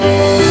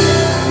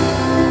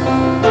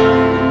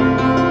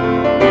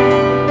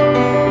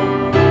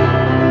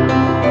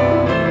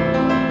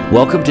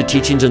Welcome to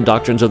Teachings and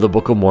Doctrines of the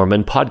Book of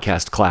Mormon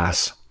podcast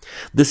class.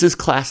 This is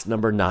class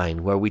number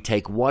 9, where we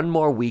take one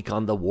more week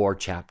on the war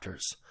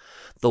chapters.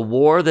 The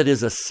war that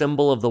is a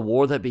symbol of the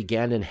war that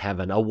began in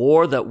heaven, a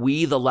war that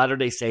we, the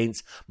Latter-day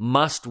Saints,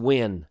 must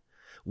win.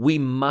 We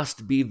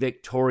must be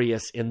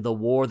victorious in the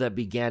war that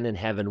began in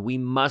heaven. We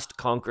must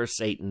conquer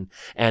Satan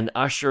and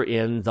usher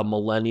in the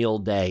millennial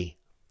day.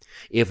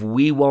 If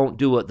we won't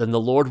do it, then the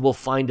Lord will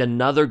find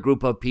another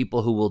group of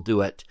people who will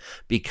do it,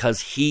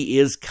 because He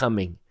is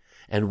coming.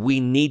 And we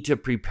need to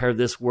prepare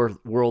this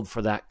world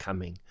for that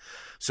coming.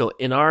 So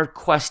in our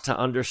quest to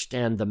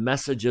understand the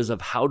messages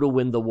of how to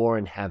win the war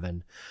in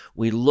heaven,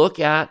 we look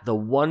at the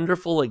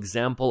wonderful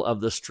example of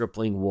the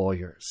Strippling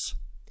warriors.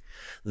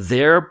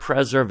 Their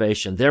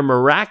preservation, their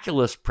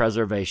miraculous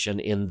preservation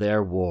in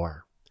their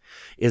war,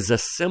 is a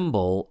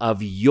symbol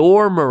of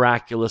your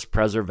miraculous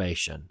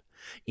preservation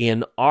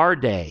in our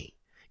day,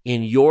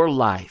 in your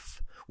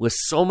life, with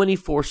so many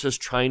forces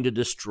trying to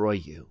destroy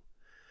you.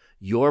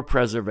 Your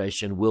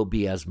preservation will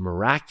be as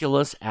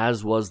miraculous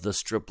as was the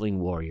Strippling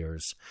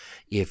warriors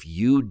if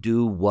you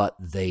do what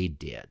they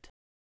did.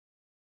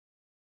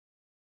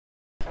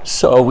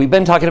 So we've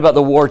been talking about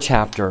the war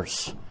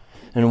chapters.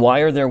 And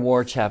why are there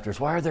war chapters?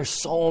 Why are there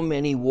so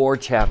many war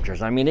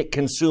chapters? I mean, it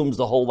consumes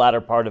the whole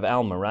latter part of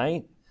Alma,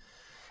 right?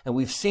 And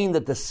we've seen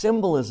that the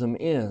symbolism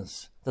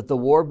is that the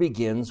war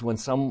begins when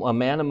a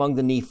man among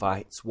the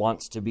Nephites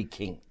wants to be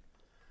king,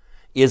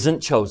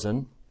 isn't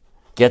chosen,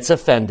 gets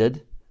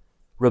offended,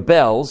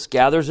 rebels,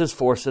 gathers his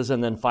forces,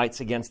 and then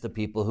fights against the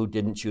people who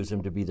didn't choose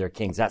him to be their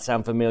king. Does that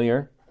sound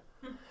familiar?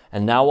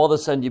 And now all of a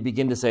sudden you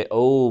begin to say,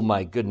 oh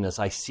my goodness,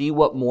 I see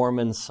what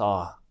Mormon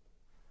saw.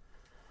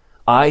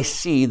 I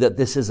see that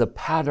this is a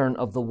pattern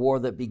of the war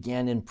that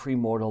began in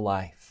premortal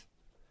life.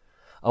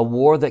 A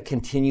war that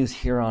continues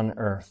here on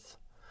earth.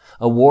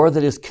 A war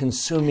that is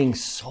consuming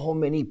so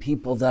many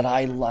people that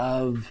I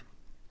love.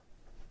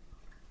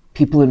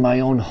 People in my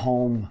own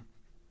home.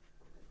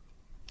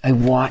 I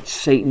watched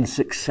Satan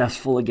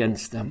successful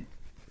against them.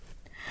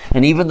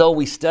 And even though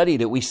we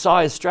studied it, we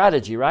saw his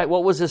strategy, right?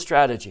 What was his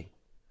strategy?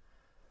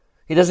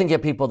 He doesn't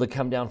get people to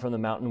come down from the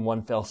mountain in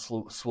one fell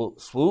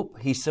swoop.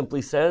 He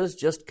simply says,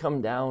 just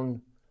come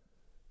down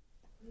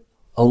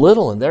a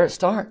little, and there it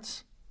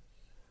starts.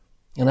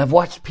 And I've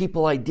watched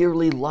people I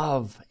dearly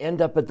love end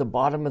up at the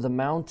bottom of the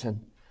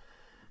mountain,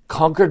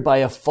 conquered by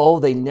a foe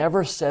they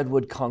never said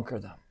would conquer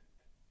them.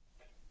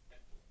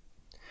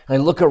 I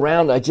look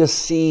around, I just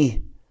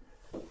see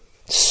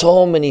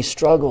so many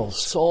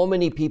struggles, so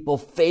many people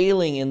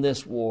failing in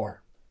this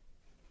war.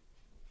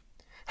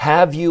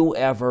 Have you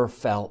ever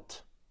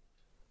felt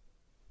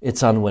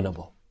it's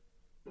unwinnable?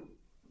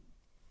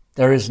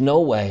 There is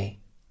no way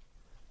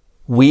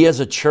we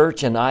as a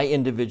church and I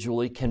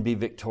individually can be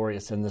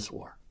victorious in this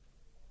war.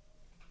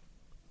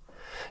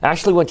 I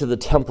actually went to the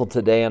temple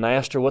today and I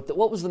asked her,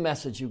 what was the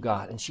message you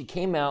got? And she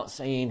came out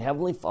saying,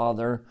 Heavenly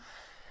Father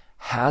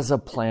has a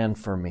plan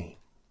for me.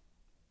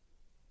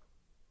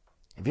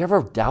 Have you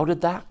ever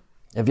doubted that?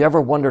 Have you ever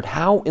wondered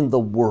how in the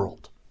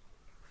world?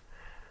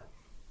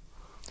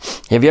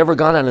 Have you ever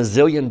gone on a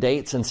zillion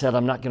dates and said,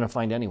 I'm not going to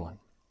find anyone?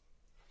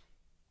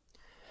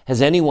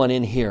 Has anyone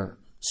in here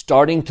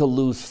starting to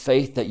lose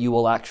faith that you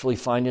will actually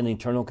find an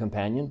eternal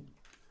companion?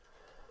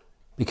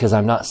 Because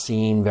I'm not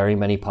seeing very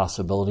many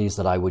possibilities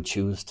that I would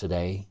choose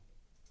today.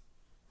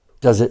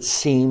 Does it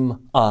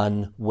seem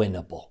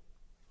unwinnable?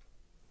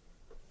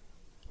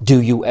 Do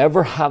you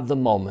ever have the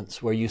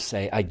moments where you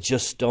say, I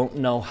just don't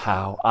know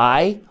how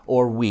I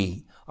or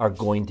we are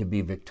going to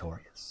be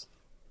victorious?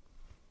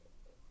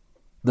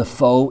 The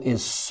foe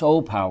is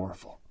so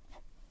powerful.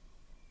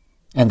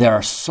 And there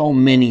are so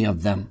many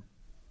of them.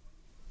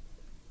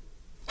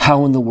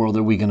 How in the world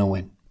are we going to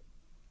win?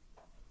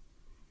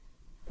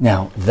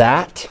 Now,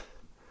 that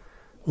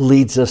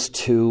leads us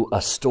to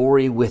a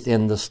story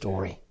within the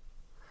story.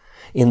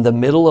 In the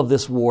middle of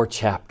this war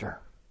chapter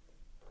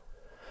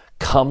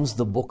comes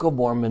the Book of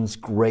Mormon's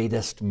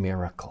greatest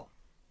miracle.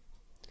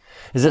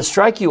 Does it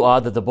strike you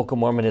odd that the Book of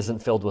Mormon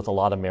isn't filled with a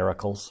lot of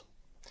miracles?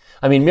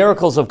 I mean,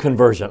 miracles of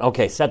conversion.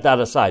 Okay, set that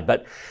aside.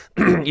 But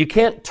you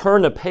can't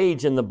turn a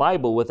page in the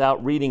Bible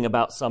without reading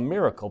about some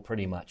miracle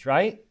pretty much,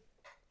 right?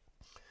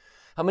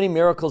 How many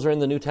miracles are in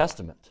the New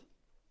Testament?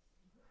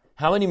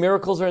 How many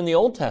miracles are in the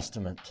Old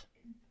Testament?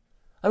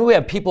 I mean, we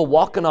have people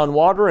walking on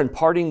water and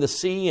parting the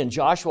sea and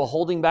Joshua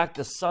holding back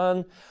the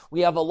sun.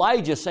 We have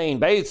Elijah saying,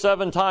 bathe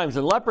 7 times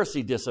and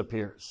leprosy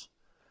disappears.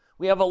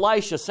 We have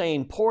Elisha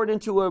saying, pour it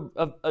into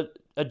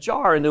a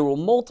jar and it will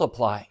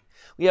multiply.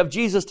 We have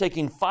Jesus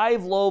taking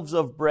 5 loaves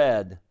of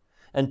bread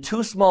and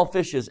 2 small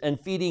fishes and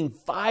feeding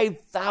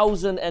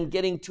 5,000 and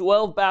getting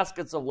 12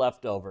 baskets of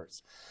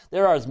leftovers.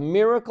 There is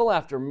miracle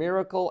after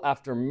miracle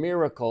after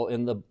miracle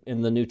in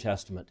the New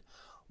Testament.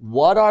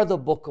 What are the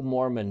Book of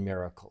Mormon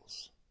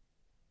miracles?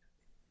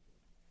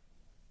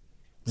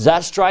 Does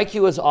that strike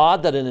you as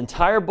odd that an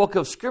entire book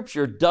of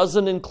Scripture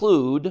doesn't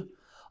include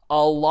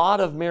a lot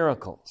of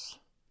miracles?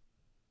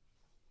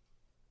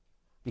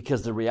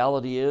 Because the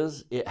reality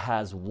is, it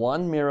has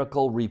one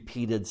miracle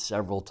repeated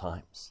several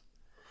times.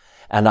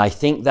 And I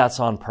think that's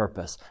on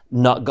purpose.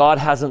 God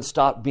hasn't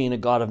stopped being a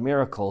God of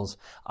miracles.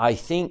 I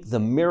think the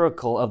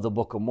miracle of the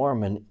Book of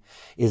Mormon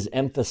is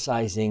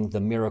emphasizing the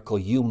miracle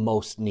you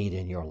most need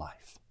in your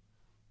life.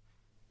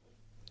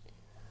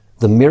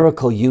 The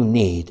miracle you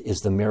need is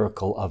the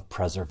miracle of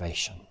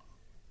preservation.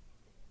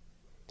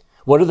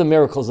 What are the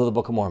miracles of the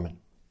Book of Mormon?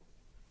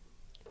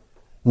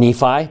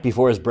 Nephi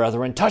before his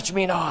brethren, touch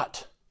me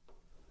not.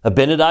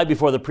 Abinadi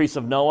before the priests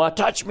of Noah,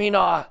 touch me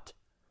not.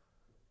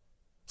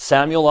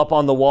 Samuel up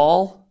on the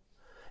wall.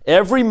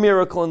 Every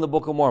miracle in the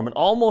Book of Mormon,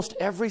 almost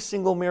every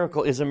single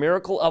miracle is a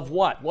miracle of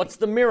what? What's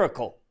the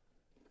miracle?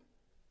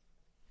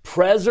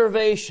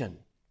 Preservation.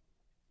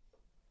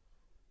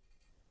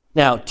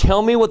 Now,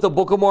 tell me what the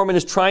Book of Mormon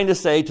is trying to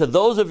say to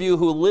those of you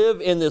who live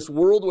in this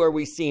world where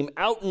we seem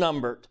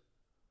outnumbered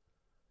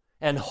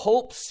and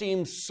hope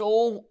seems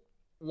so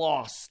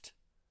lost.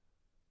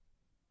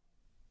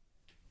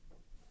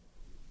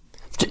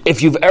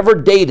 If you've ever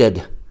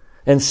dated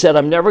and said,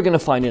 I'm never going to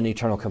find an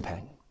eternal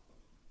companion.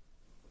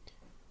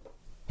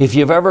 If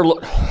you've ever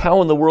looked,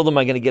 how in the world am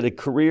I going to get a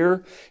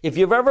career? If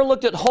you've ever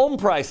looked at home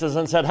prices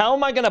and said, how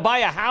am I going to buy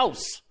a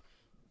house?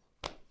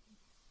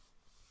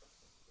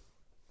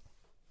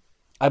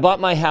 I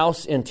bought my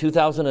house in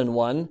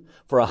 2001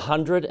 for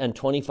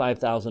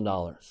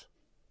 $125,000.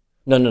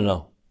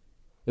 No.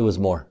 It was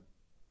more.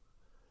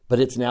 But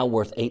it's now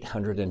worth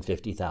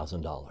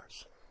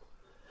 $850,000.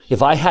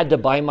 If I had to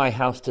buy my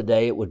house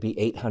today, it would be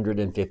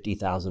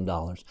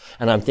 $850,000.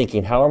 And I'm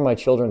thinking, how are my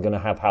children going to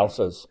have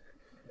houses?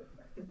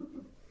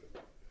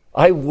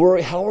 I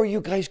worry, how are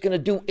you guys going to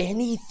do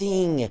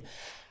anything?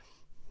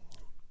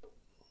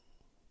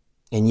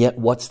 And yet,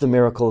 what's the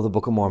miracle of the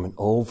Book of Mormon?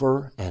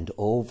 Over and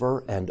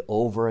over and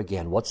over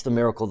again. What's the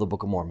miracle of the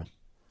Book of Mormon?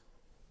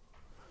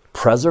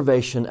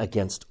 Preservation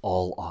against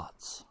all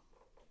odds.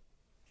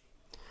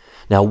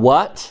 Now,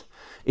 what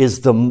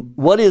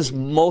is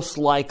most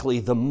likely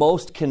the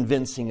most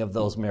convincing of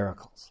those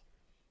miracles?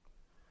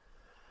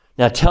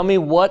 Now, tell me,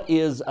 what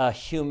is a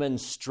human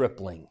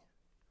stripling?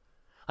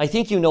 I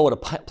think you know what a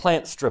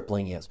plant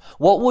stripling is.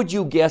 What would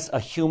you guess a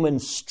human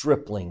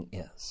stripling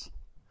is?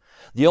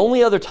 The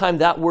only other time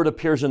that word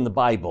appears in the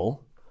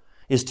Bible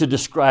is to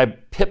describe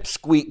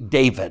Pipsqueak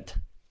David.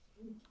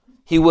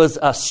 He was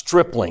a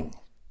stripling.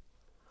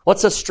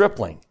 What's a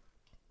stripling?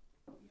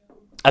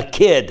 A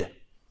kid.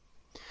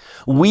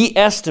 We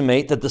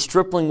estimate that the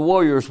stripling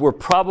warriors were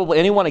probably,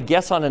 anyone a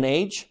guess on an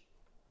age?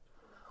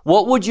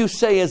 What would you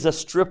say is a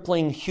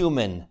stripling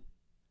human?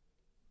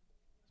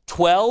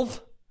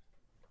 12?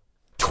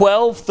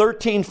 12,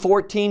 13,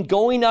 14,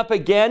 going up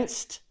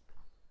against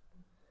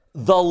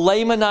the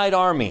Lamanite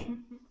army.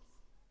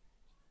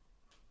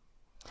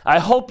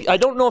 I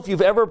don't know if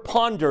you've ever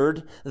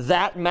pondered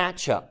that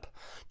matchup.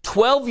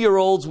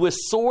 12-year-olds with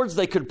swords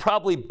they could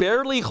probably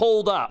barely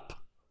hold up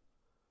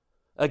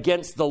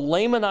against the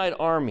Lamanite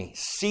army,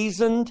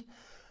 seasoned.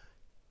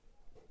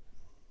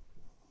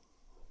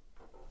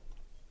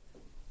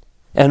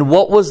 And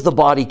what was the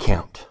body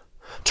count?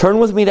 Turn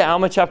with me to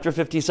Alma chapter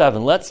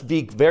 57. Let's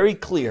be very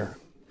clear.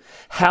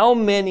 How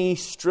many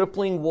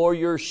stripling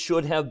warriors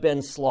should have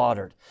been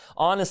slaughtered?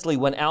 Honestly,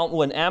 when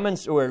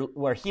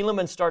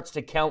Helaman starts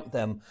to count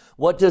them,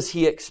 what does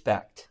he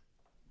expect?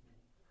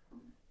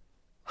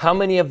 How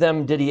many of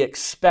them did he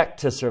expect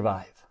to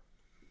survive?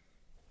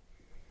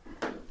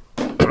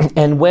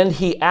 And when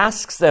he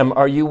asks them,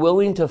 are you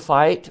willing to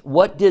fight?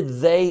 What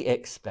did they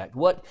expect?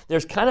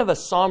 There's kind of a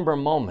somber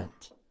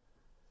moment.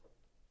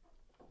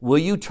 Will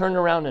you turn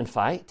around and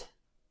fight?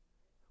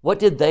 What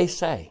did they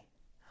say?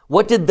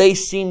 What did they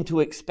seem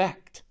to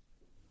expect?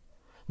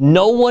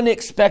 No one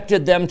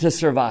expected them to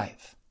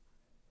survive.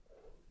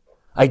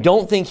 I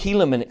don't think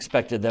Helaman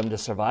expected them to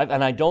survive,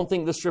 and I don't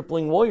think the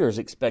stripling warriors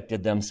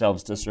expected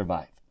themselves to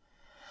survive.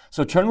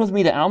 So turn with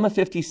me to Alma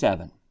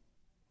 57.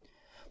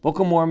 Book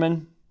of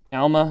Mormon,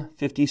 Alma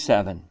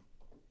 57.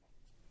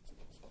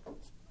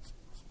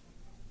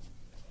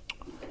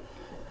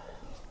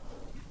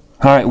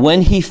 All right,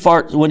 when he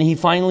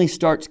finally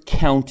starts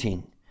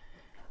counting,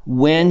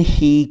 when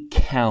he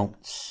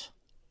counts,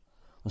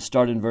 let's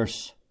start in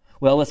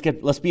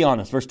let's be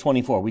honest, verse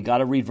 24. We got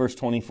to read verse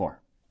 24.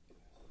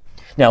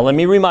 Now, let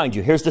me remind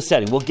you, here's the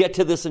setting. We'll get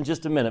to this in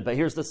just a minute, but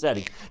here's the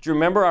setting. Do you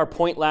remember our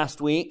point last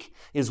week?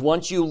 Is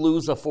once you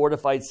lose a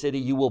fortified city,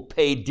 you will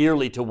pay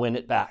dearly to win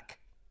it back.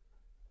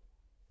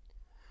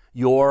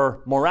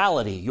 Your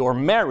morality, your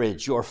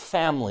marriage, your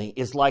family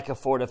is like a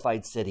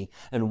fortified city.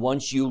 And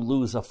once you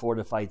lose a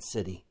fortified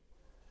city,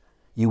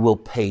 you will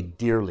pay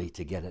dearly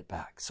to get it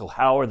back. So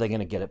how are they going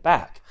to get it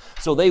back?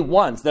 So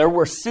there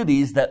were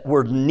cities that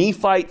were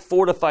Nephite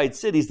fortified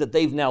cities that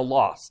they've now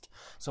lost.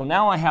 So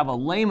now I have a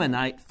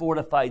Lamanite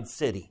fortified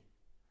city.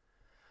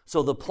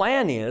 So the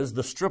plan is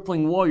the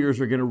stripling warriors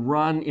are going to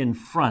run in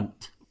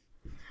front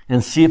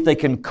and see if they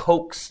can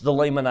coax the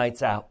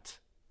Lamanites out.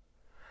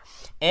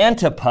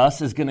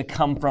 Antipas is going to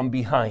come from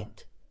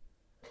behind.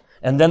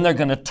 And then they're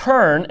going to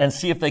turn and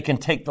see if they can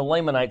take the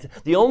Lamanites.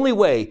 The only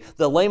way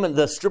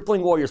the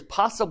stripling warriors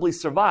possibly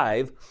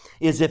survive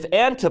is if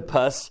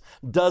Antipas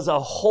does a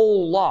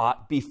whole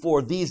lot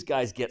before these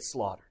guys get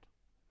slaughtered.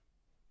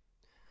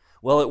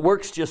 Well, it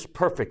works just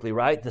perfectly,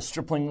 right? The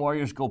stripling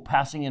warriors go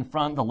passing in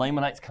front. The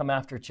Lamanites come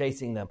after,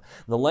 chasing them.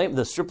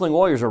 The stripling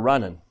warriors are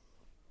running.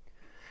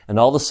 And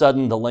all of a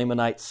sudden, the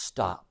Lamanites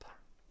stop.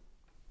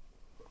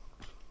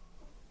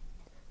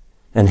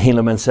 And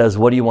Helaman says,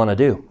 what do you want to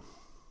do?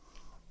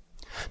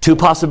 Two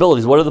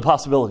possibilities. What are the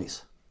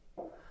possibilities?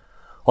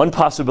 One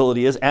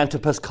possibility is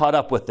Antipas caught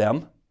up with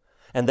them,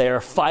 and they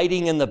are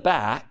fighting in the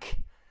back,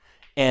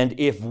 and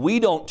if we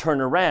don't turn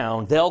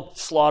around, they'll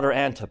slaughter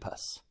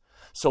Antipas.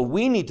 So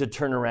we need to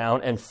turn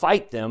around and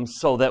fight them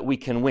so that we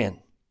can win.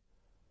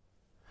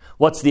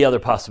 What's the other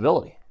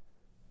possibility?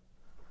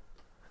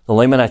 The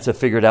Lamanites have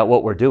figured out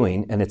what we're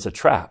doing, and it's a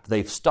trap.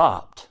 They've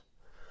stopped,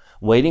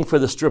 waiting for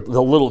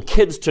the little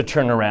kids to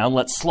turn around.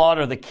 Let's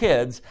slaughter the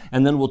kids,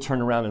 and then we'll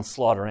turn around and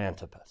slaughter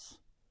Antipas.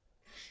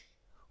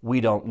 We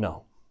don't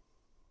know.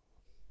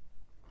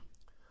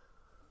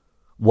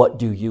 What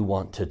do you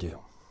want to do?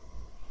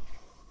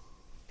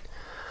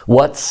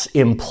 What's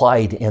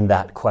implied in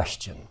that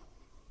question?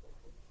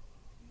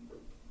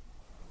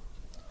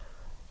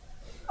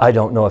 I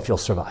don't know if you'll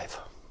survive.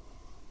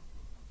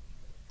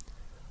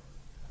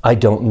 I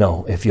don't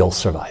know if you'll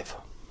survive.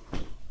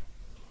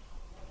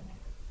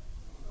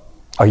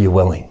 Are you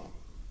willing?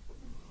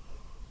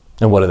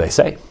 And what do they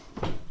say?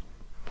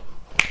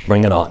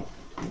 Bring it on.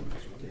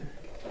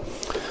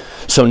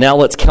 So now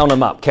let's count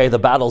them up, okay? The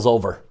battle's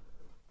over.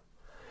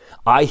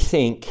 I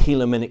think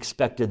Helaman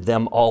expected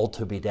them all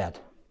to be dead.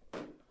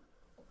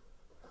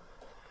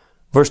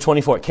 Verse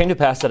 24, it came to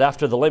pass that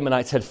after the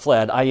Lamanites had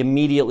fled, I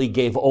immediately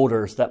gave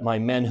orders that my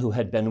men who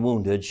had been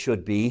wounded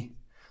should be,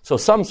 so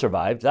some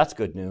survived, that's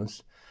good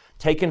news,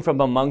 taken from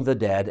among the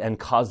dead and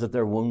caused that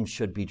their wounds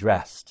should be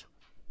dressed.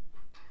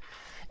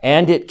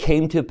 And it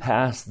came to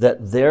pass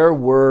that there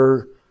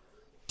were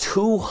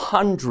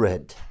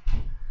 200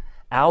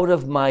 out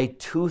of my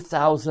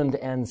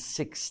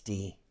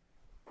 2,060.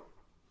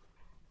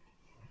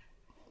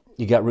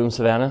 You got room,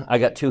 Savannah? I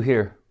got 2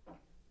 here.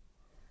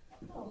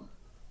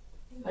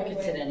 I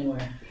can sit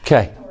anywhere.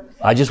 Okay.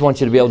 I just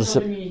want you to be able to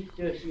sit.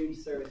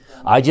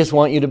 I just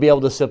want you to be able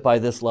to sit by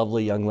this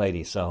lovely young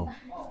lady, so.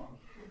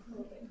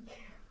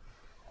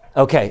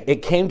 Okay,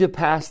 it came to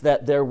pass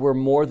that there were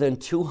more than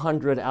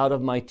 200 out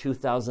of my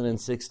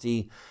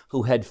 2,060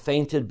 who had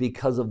fainted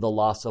because of the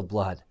loss of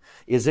blood.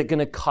 Is it going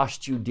to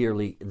cost you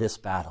dearly, this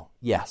battle?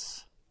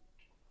 Yes.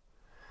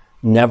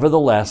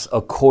 Nevertheless,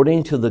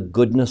 according to the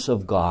goodness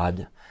of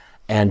God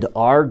and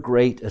our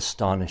great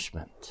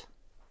astonishment,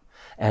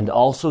 and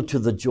also to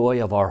the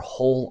joy of our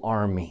whole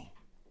army,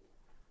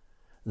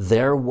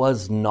 there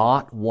was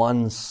not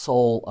one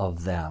soul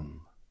of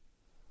them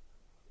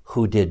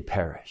who did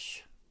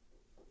perish.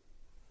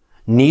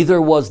 Neither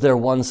was there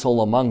one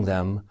soul among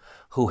them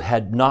who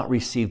had not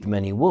received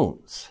many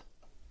wounds.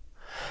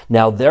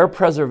 Now their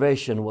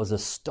preservation was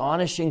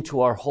astonishing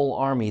to our whole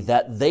army,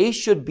 that they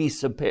should be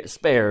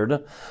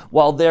spared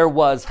while there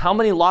was, how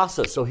many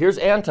losses? So here's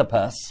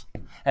Antipas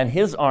and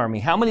his army.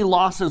 How many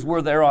losses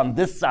were there on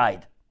this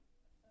side?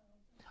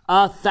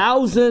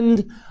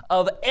 1,000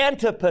 of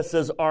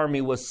Antipas's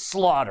army was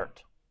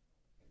slaughtered.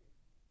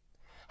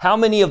 How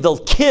many of the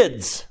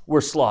kids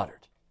were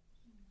slaughtered?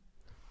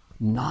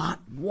 Not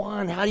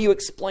one. How do you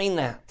explain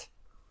that?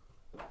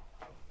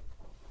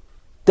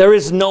 There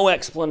is no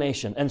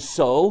explanation. And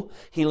so,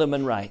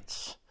 Helaman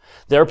writes,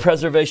 their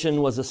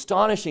preservation was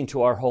astonishing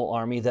to our whole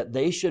army, that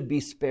they should be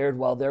spared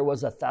while there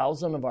was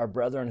 1,000 of our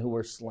brethren who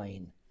were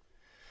slain.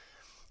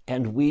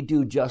 And we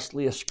do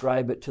justly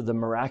ascribe it to the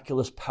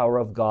miraculous power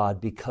of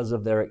God because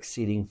of their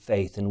exceeding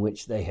faith in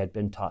which they had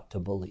been taught to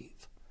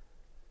believe.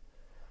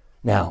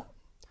 Now,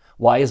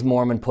 why is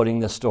Mormon putting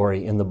this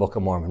story in the Book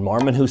of Mormon?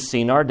 Mormon who's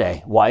seen our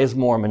day. Why is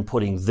Mormon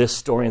putting this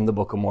story in the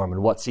Book of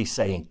Mormon? What's he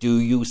saying? Do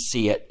you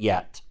see it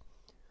yet?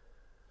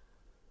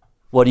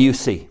 What do you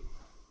see?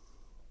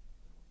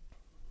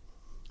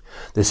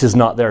 This is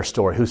not their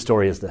story. Whose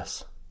story is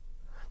this?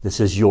 This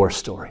is your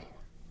story.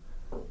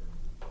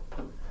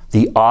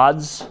 The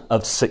odds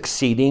of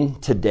succeeding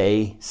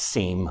today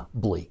seem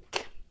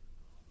bleak.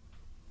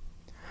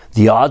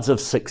 The odds of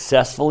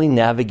successfully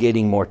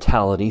navigating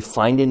mortality,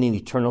 finding an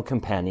eternal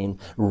companion,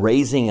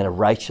 raising a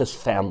righteous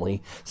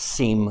family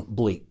seem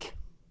bleak.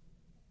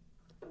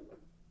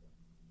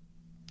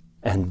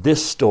 And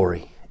this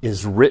story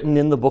is written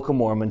in the Book of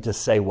Mormon to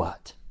say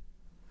what?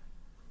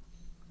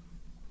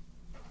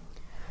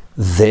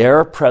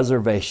 Their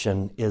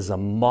preservation is a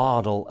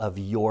model of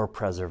your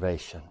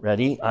preservation.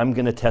 Ready? I'm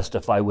going to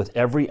testify with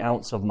every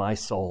ounce of my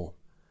soul.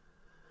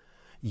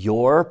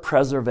 Your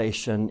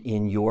preservation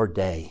in your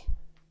day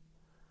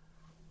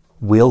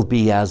will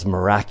be as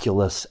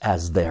miraculous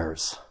as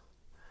theirs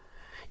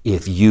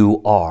if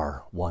you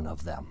are one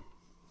of them.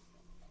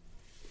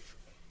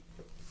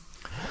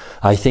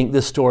 I think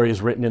this story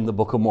is written in the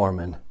Book of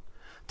Mormon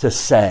to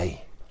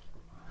say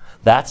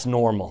that's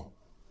normal.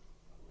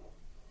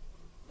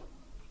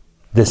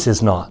 This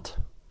is not.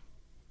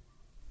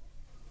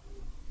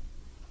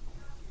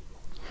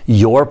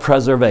 Your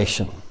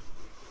preservation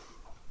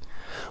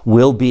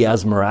will be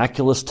as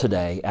miraculous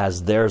today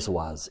as theirs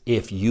was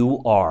if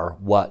you are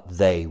what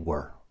they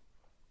were.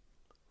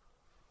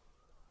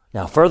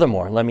 Now,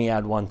 furthermore, let me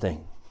add one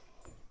thing.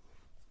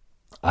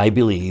 I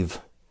believe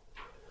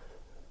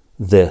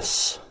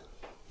this.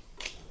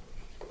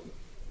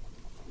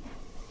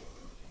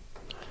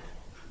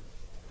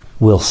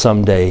 Will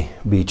someday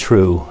be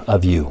true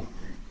of you.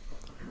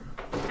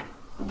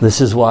 This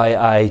is why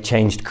I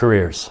changed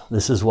careers.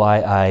 This is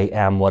why I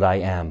am what I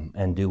am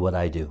and do what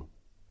I do.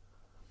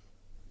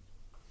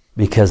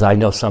 Because I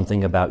know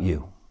something about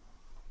you.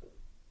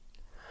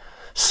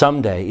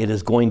 Someday it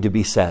is going to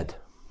be said,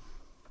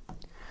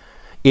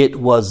 it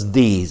was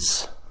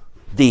these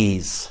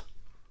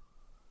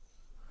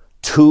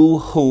to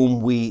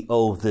whom we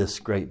owe this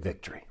great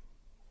victory.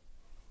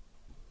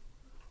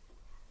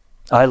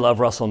 I love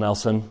Russell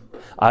Nelson.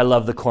 I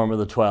love the Quorum of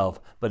the 12,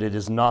 but it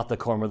is not the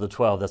Quorum of the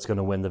 12 that's going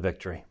to win the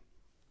victory.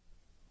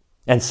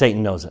 And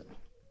Satan knows it.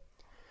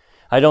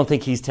 I don't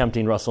think he's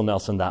tempting Russell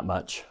Nelson that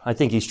much. I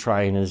think he's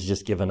trying and has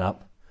just given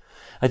up.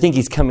 I think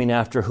he's coming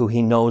after who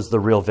he knows the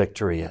real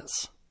victory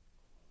is.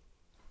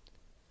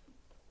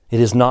 It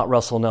is not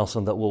Russell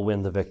Nelson that will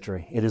win the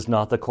victory. It is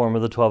not the Quorum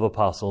of the 12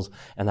 Apostles,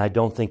 and I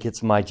don't think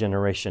it's my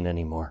generation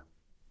anymore.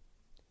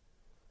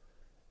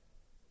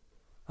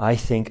 I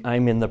think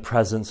I'm in the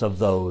presence of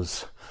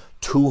those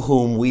to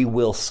whom we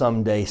will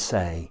someday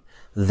say,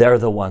 they're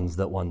the ones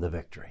that won the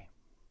victory.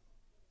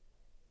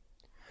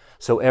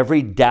 So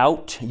every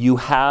doubt you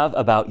have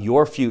about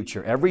your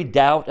future, every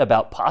doubt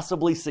about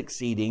possibly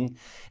succeeding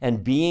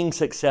and being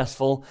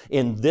successful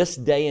in this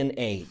day and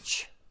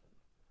age,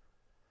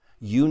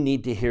 you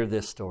need to hear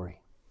this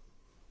story.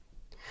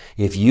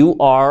 If you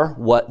are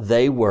what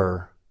they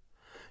were,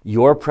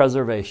 your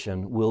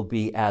preservation will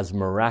be as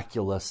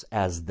miraculous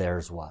as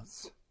theirs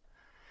was.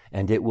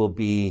 And it will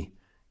be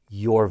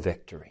your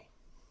victory.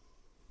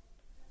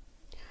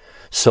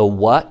 So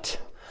what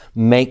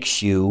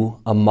makes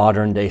you a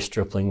modern day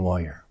stripling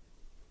warrior?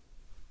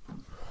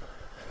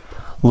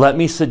 Let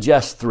me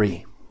suggest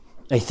 3.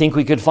 I think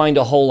we could find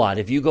a whole lot.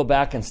 If you go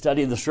back and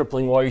study the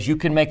stripling warriors, you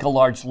can make a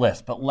large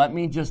list. But let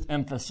me just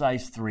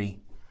emphasize 3.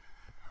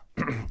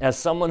 As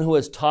someone who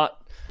has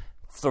taught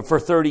for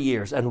 30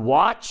 years and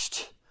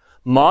watched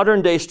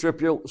modern day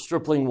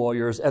stripling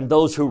warriors and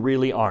those who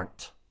really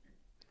aren't,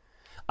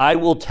 I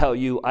will tell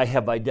you I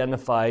have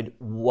identified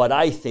what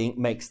I think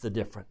makes the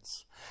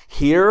difference.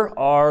 Here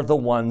are the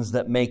ones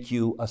that make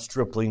you a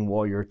stripling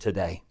warrior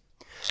today.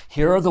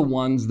 Here are the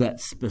ones that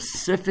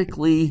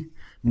specifically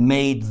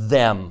made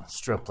them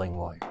stripling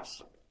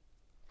warriors.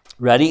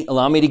 Ready?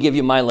 Allow me to give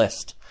you my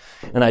list.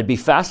 And I'd be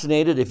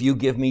fascinated if you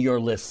give me your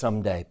list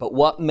someday. But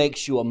what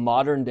makes you a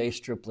modern day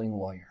stripling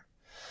warrior?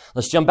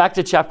 Let's jump back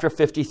to chapter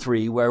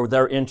 53 where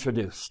they're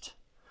introduced.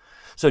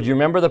 So do you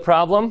remember the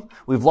problem?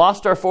 We've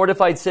lost our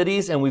fortified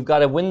cities and we've got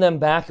to win them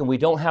back and we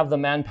don't have the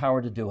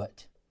manpower to do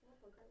it.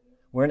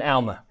 We're in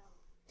Alma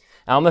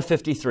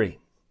 53.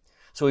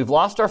 So we've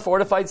lost our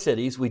fortified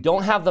cities. We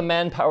don't have the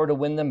manpower to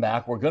win them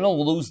back. We're going to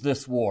lose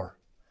this war.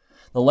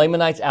 The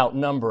Lamanites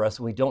outnumber us.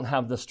 We don't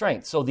have the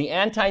strength. So the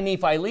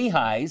anti-Nephi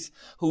Lehis,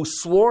 who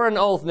swore an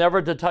oath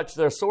never to touch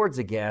their swords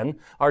again,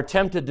 are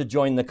tempted to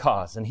join the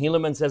cause. And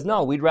Helaman says,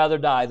 no, we'd rather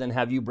die than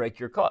have you break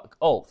your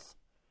oath.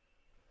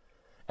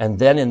 And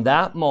then in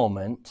that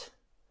moment,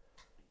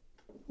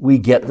 we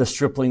get the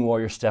stripling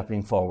warrior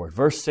stepping forward.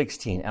 Verse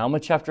 16, Alma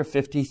chapter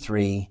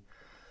 53,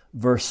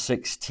 verse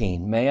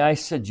 16. May I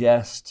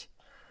suggest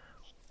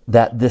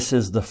that this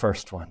is the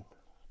first one?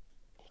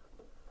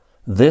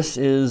 This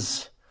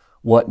is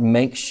what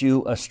makes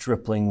you a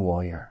stripling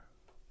warrior.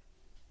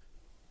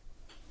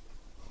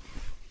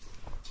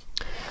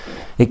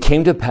 It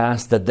came to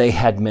pass that they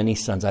had many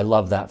sons. I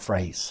love that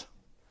phrase.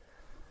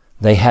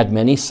 They had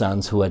many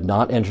sons who had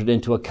not entered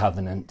into a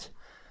covenant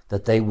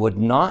that they would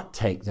not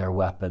take their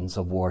weapons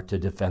of war to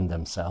defend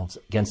themselves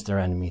against their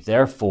enemy.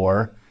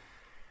 Therefore,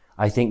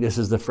 I think this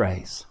is the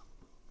phrase.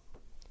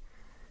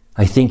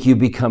 I think you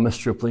become a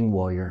stripling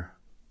warrior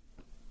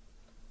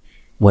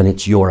when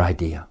it's your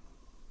idea.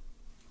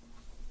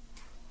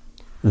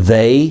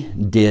 They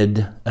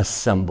did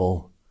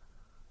assemble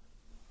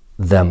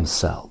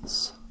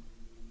themselves.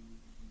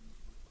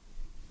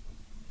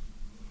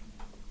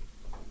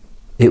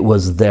 It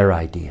was their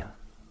idea.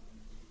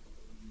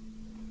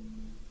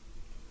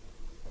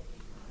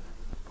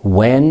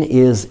 When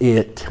is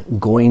it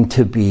going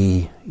to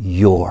be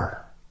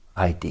your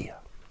idea?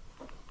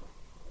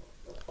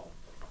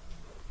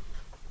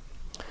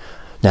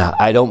 Now,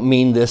 I don't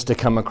mean this to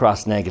come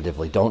across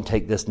negatively. Don't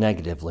take this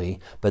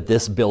negatively. But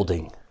this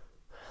building,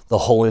 the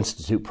whole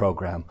Institute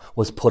program,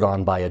 was put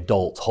on by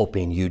adults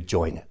hoping you'd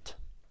join it.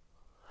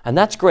 And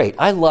that's great.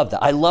 I love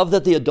that. I love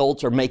that the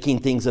adults are making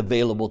things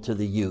available to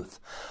the youth.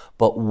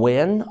 But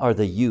when are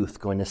the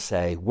youth going to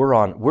say,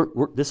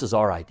 this is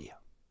our idea?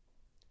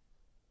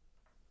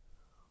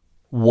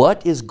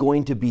 What is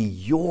going to be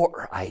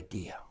your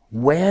idea?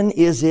 When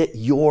is it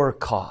your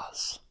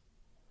cause?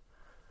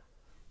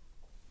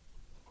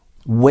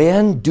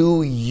 When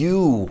do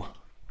you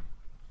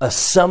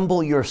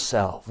assemble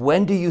yourself?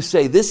 When do you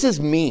say, this is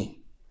me?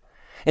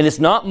 And it's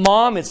not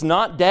mom, it's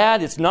not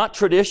dad, it's not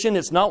tradition,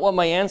 it's not what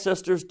my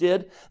ancestors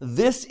did.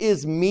 This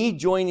is me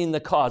joining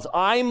the cause.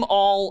 I'm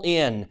all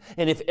in.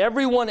 And if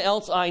everyone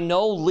else I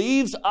know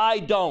leaves, I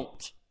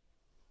don't.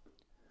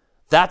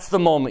 That's the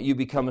moment you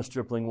become a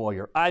stripling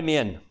warrior. I'm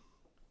in.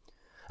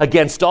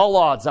 Against all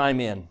odds, I'm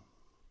in.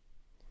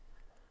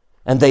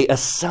 And they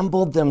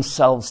assembled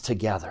themselves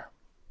together.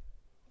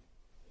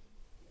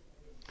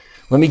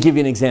 Let me give you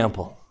an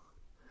example.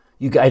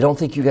 I don't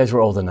think you guys were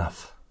old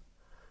enough.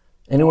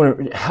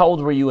 Anyone? How old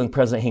were you when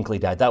President Hinckley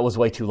died? That was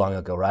way too long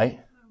ago, right?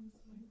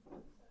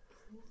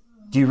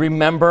 Do you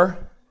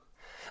remember?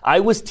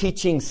 I was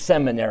teaching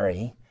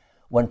seminary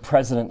when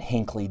President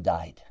Hinckley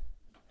died.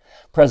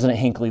 President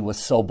Hinckley was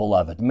so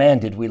beloved. Man,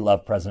 did we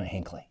love President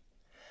Hinckley.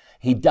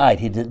 He died.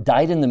 He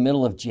died in the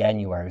middle of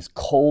January. It was a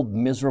cold,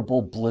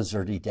 miserable,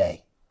 blizzardy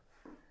day.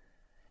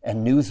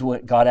 And news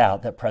got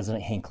out that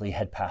President Hinckley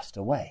had passed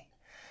away.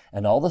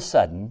 And all of a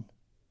sudden,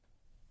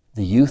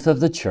 the youth of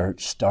the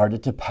church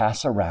started to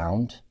pass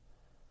around,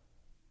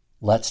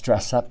 let's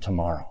dress up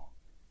tomorrow.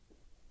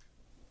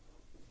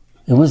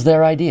 It was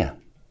their idea.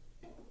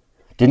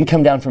 Didn't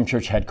come down from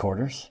church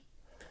headquarters.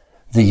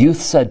 The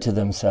youth said to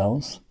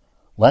themselves,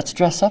 let's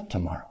dress up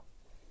tomorrow.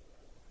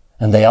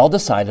 And they all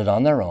decided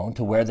on their own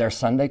to wear their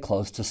Sunday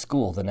clothes to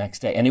school the next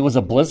day. And it was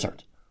a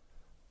blizzard.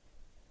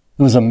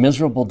 It was a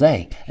miserable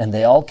day. And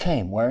they all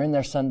came wearing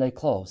their Sunday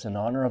clothes in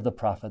honor of the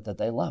prophet that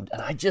they loved.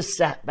 And I just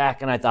sat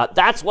back and I thought,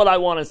 that's what I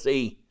want to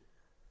see.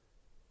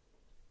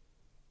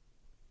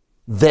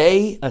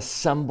 They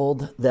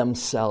assembled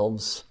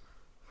themselves.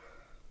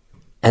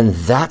 And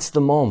that's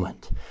the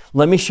moment.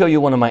 Let me show you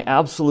one of my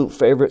absolute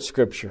favorite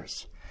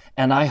scriptures.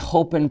 And I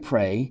hope and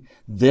pray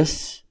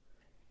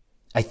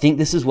I think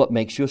this is what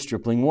makes you a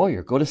stripling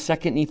warrior. Go to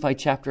 2 Nephi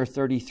chapter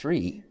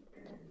 33.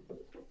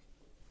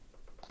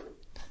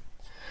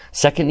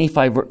 2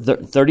 Nephi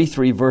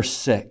 33 verse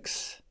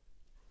 6.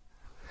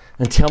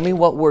 And tell me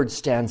what word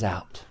stands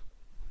out.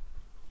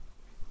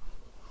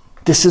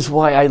 This is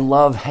why I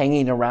love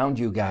hanging around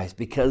you guys,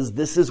 because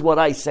this is what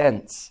I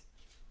sense.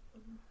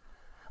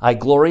 I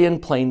glory in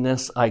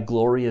plainness, I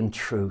glory in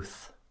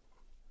truth.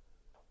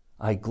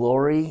 I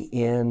glory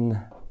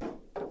in,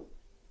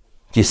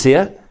 do you see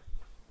it?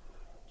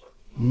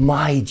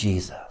 My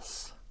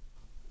Jesus.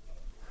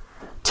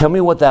 Tell me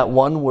what that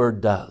one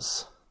word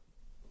does.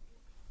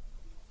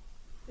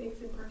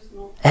 Makes it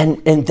personal.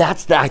 And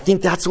I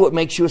think that's what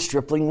makes you a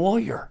stripling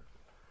warrior.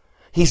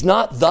 He's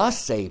not the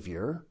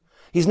Savior.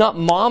 He's not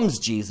mom's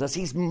Jesus.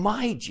 He's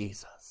my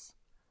Jesus.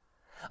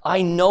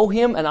 I know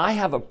him and I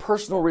have a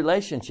personal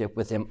relationship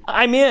with him.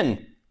 I'm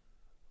in.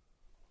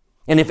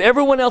 And if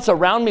everyone else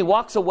around me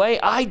walks away,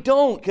 I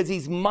don't, because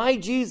he's my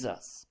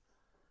Jesus.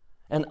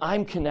 And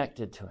I'm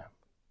connected to him.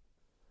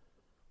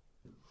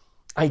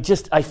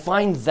 I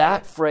find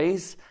that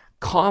phrase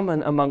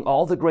common among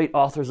all the great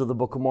authors of the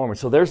Book of Mormon.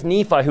 So there's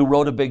Nephi, who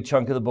wrote a big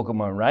chunk of the Book of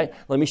Mormon, right?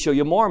 Let me show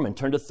you Mormon.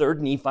 Turn to 3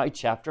 Nephi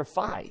chapter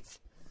 5.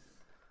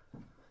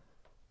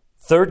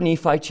 3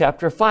 Nephi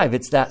chapter 5.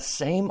 It's that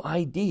same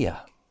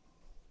idea.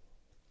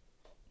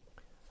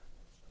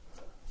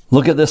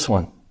 Look at this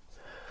one.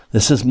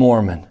 This is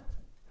Mormon.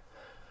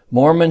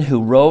 Mormon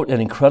who wrote an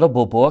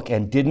incredible book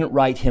and didn't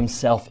write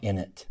himself in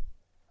it.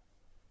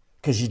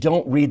 Because you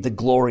don't read the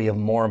glory of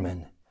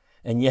Mormon.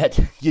 And yet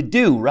you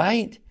do,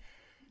 right?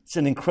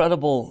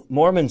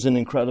 Mormon's an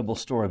incredible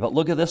story. But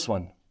look at this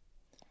one.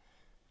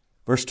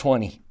 Verse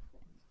 20.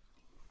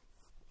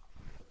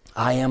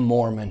 I am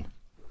Mormon,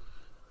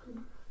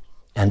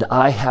 and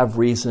I have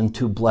reason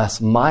to bless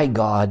my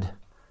God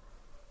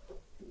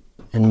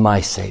and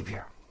my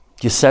Savior.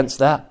 Do you sense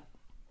that?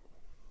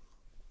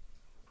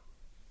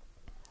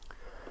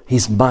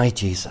 He's my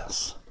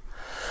Jesus.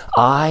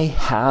 I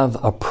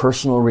have a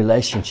personal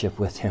relationship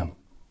with him.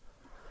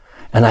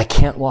 And I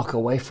can't walk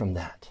away from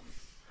that.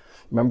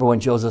 Remember when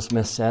Joseph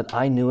Smith said,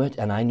 I knew it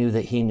and I knew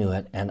that he knew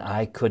it and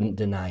I couldn't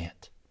deny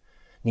it.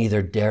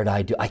 Neither dared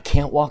I do. I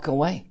can't walk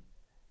away.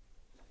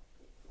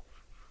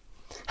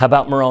 How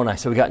about Moroni?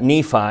 So we got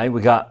Nephi,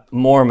 we got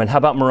Mormon. How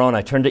about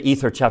Moroni? Turn to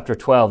Ether chapter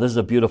 12. This is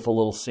a beautiful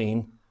little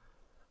scene.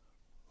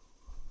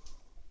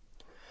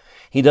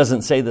 He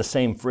doesn't say the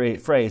same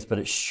phrase, but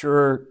it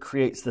sure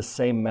creates the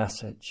same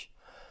message.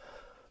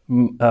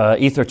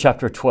 Ether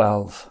chapter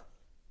 12.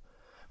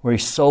 Where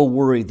he's so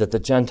worried that the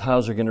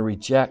Gentiles are going to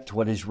reject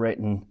what is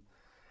written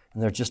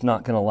and they're just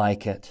not going to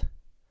like it.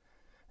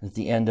 At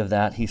the end of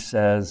that,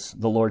 the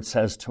Lord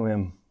says to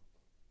him,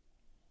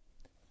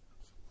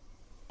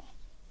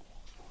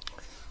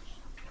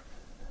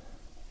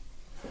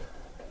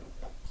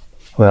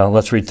 well,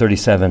 let's read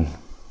 37.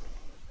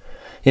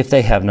 If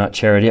they have not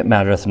charity, it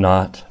mattereth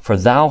not, for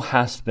thou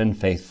hast been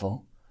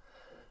faithful,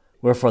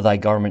 wherefore thy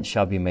garment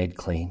shall be made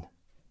clean.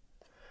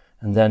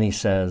 And then he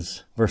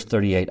says, verse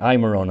 38, I,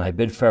 Moroni,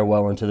 bid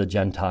farewell unto the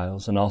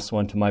Gentiles, and also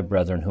unto my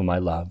brethren whom I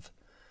love,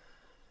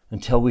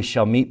 until we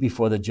shall meet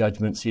before the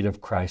judgment seat of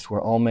Christ,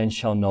 where all men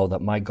shall know that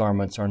my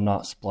garments are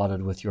not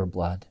spotted with your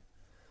blood.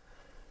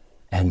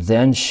 And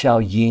then shall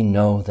ye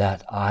know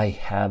that I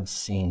have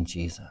seen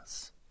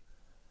Jesus,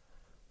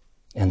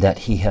 and that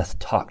he hath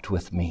talked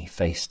with me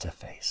face to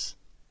face.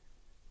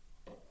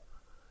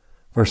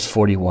 Verse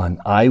 41,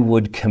 I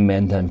would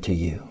commend unto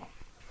you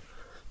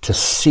to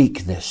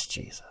seek this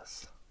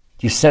Jesus.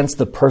 Do you sense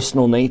the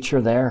personal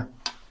nature there?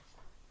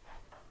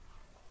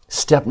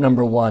 Step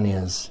number one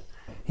is,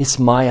 it's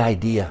my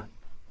idea.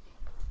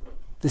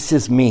 This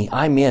is me.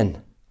 I'm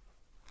in.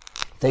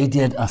 They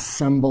did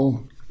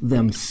assemble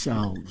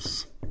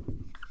themselves.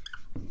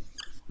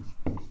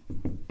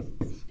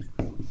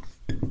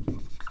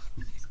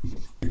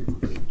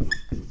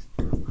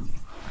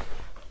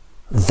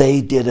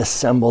 They did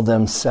assemble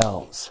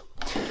themselves.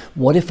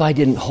 What if I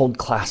didn't hold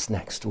class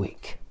next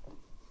week?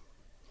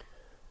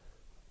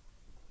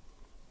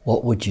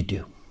 What would you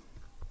do?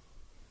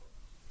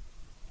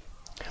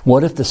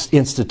 What if the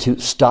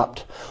Institute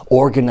stopped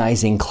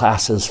organizing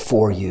classes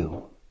for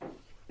you?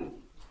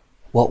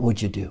 What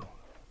would you do?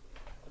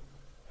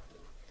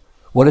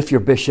 What if your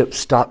bishop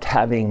stopped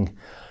having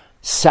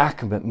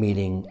sacrament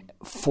meeting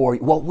for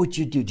you? What would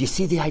you do? Do you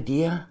see the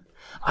idea?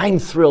 I'm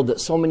thrilled that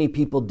so many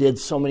people did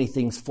so many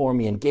things for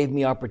me and gave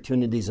me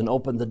opportunities and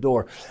opened the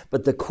door.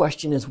 But the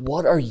question is,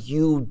 what are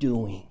you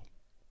doing?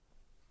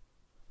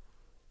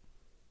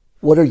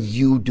 What are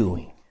you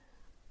doing?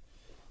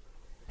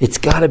 It's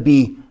got to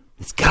be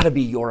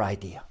your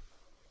idea.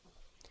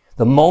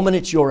 The moment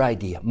it's your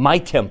idea, my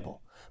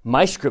temple,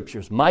 my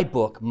scriptures, my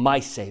book, my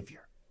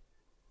Savior,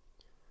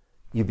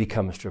 you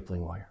become a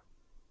stripling warrior.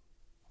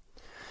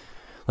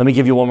 Let me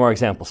give you one more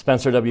example.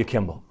 Spencer W.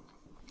 Kimball.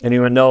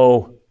 Anyone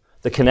know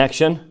the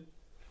connection?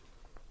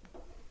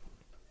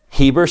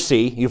 Heber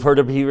C. You've heard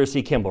of Heber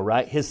C. Kimball,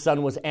 right? His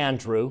son was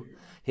Andrew.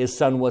 His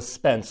son was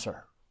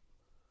Spencer.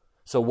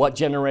 So what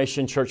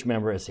generation church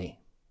member is he?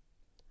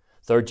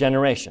 Third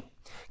generation.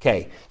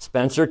 Okay,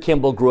 Spencer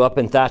Kimball grew up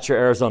in Thatcher,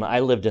 Arizona. I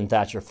lived in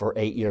Thatcher for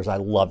 8 years. I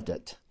loved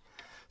it.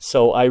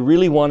 So I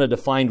really wanted to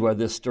find where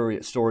this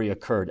story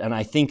occurred, and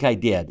I think I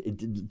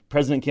did.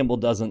 President Kimball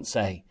doesn't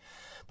say.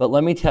 But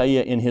let me tell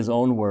you in his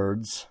own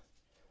words,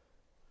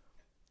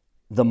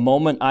 the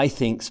moment I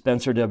think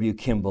Spencer W.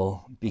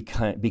 Kimball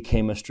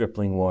became a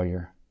stripling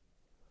warrior.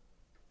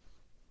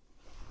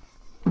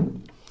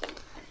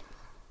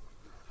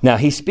 Now,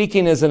 he's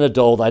speaking as an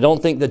adult. I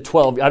don't think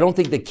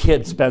the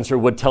kid Spencer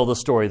would tell the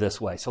story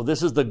this way. So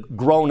this is the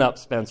grown-up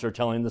Spencer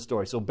telling the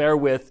story. So bear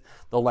with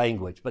the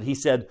language. But he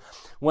said,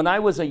 when I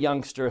was a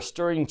youngster, a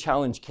stirring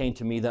challenge came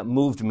to me that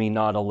moved me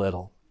not a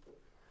little.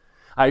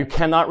 I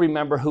cannot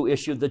remember who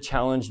issued the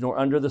challenge, nor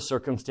under the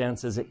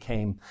circumstances it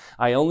came.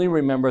 I only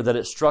remember that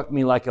it struck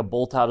me like a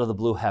bolt out of the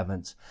blue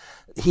heavens.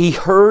 He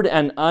heard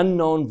an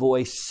unknown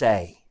voice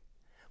say,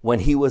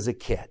 when he was a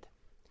kid,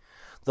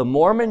 the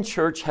Mormon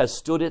church has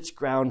stood its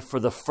ground for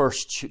the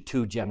first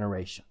 2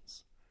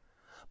 generations.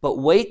 But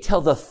wait till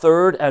the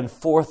 3rd and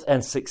 4th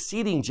and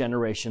succeeding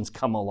generations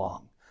come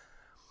along.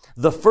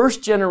 The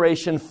first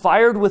generation,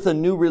 fired with a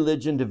new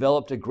religion,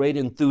 developed a great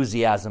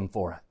enthusiasm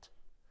for it.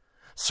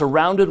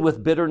 Surrounded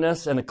with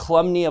bitterness and a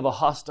calumny of a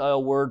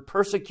hostile word,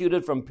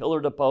 persecuted from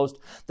pillar to post,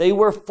 they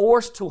were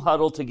forced to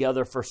huddle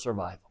together for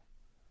survival.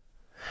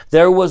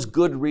 There was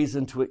good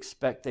reason to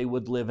expect they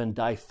would live and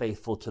die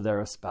faithful to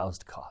their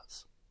espoused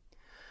cause.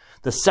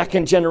 The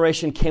second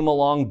generation came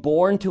along,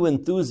 born to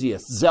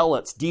enthusiasts,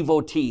 zealots,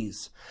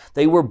 devotees.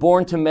 They were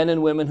born to men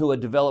and women who had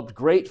developed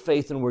great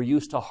faith and were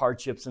used to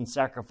hardships and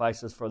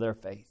sacrifices for their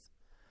faith.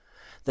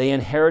 They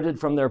inherited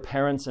from their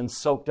parents and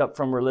soaked up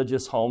from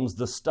religious homes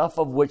the stuff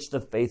of which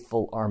the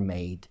faithful are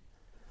made.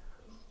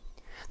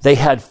 They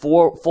had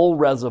full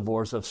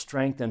reservoirs of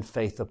strength and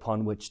faith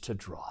upon which to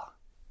draw.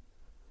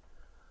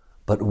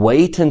 But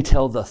wait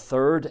until the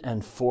 3rd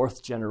and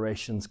 4th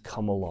generations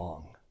come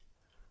along,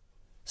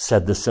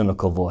 said the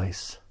cynical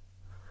voice.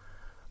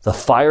 The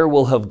fire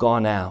will have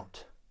gone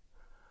out.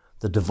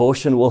 The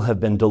devotion will have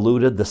been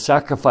diluted. The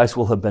sacrifice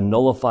will have been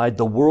nullified.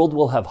 The world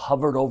will have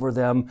hovered over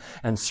them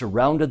and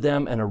surrounded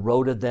them and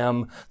eroded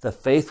them. The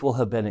faith will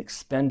have been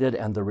expended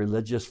and the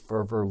religious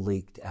fervor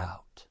leaked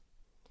out.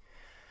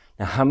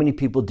 Now, how many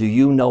people do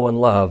you know and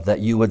love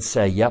that you would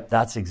say, yep,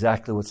 that's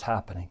exactly what's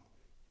happening?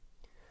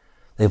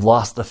 They've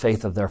lost the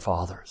faith of their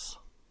fathers.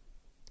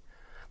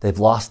 They've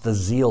lost the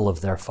zeal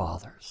of their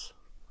fathers.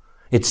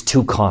 It's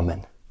too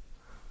common.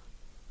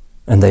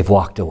 And they've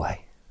walked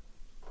away.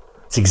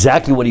 It's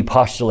exactly what he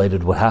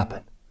postulated would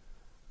happen.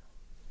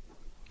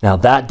 Now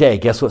that day,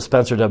 guess what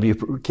Spencer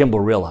W.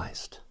 Kimball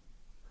realized?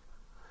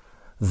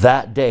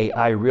 That day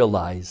I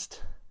realized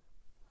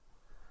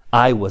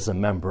I was a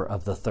member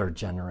of the 3rd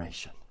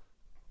generation.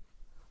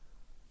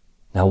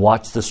 Now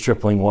watch the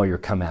stripling warrior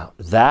come out.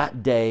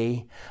 That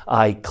day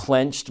I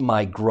clenched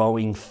my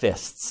growing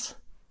fists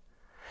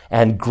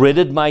and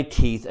gritted my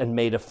teeth and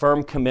made a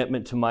firm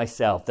commitment to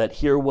myself that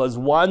here was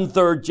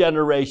 1/3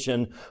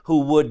 generation who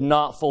would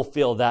not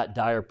fulfill that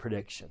dire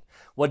prediction.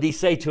 What did he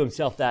say to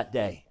himself that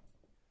day?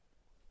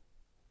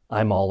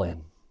 I'm all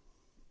in.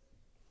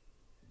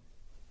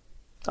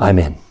 I'm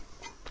in.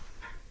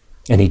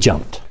 And he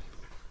jumped.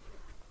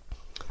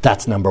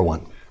 That's number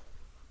one.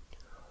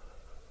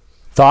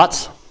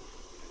 Thoughts?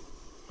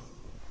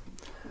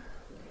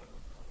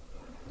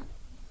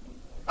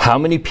 How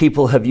many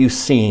people have you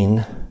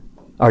seen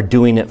are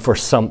doing it for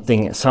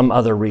something, some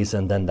other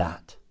reason than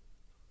that?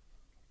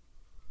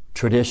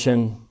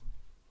 Tradition,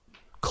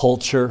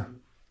 culture.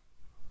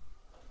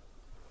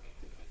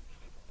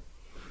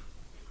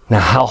 Now,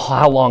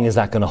 how long is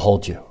that going to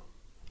hold you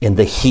in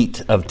the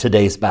heat of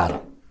today's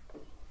battle?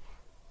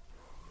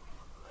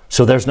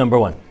 So there's number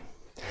one.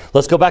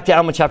 Let's go back to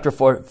Alma chapter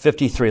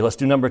 53. Let's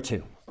do number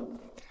 2.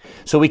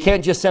 So we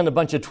can't just send a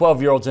bunch of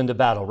 12-year-olds into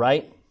battle,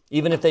 right?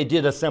 Even if they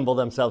did assemble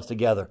themselves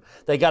together.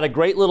 They got a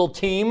great little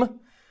team.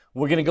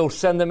 We're going to go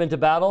send them into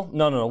battle?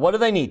 No. What do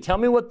they need? Tell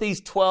me what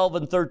these 12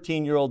 and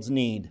 13-year-olds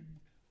need.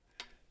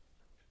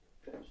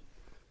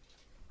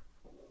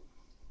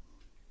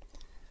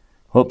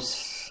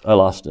 Whoops, I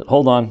lost it.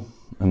 Hold on.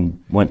 I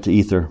went to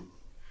ether.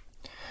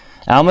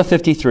 Alma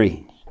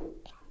 53.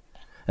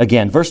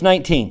 Again, verse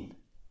 19.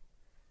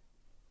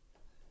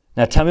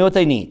 Now tell me what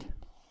they need.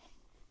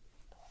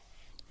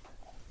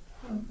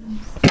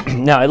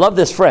 Now, I love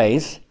this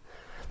phrase.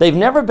 They've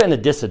never been a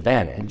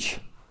disadvantage,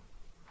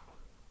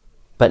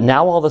 but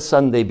now all of a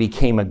sudden they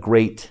became a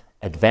great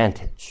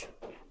advantage.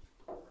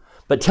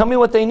 But tell me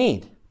what they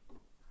need.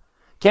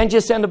 Can't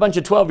just send a bunch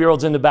of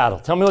 12-year-olds into battle.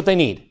 Tell me what they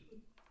need.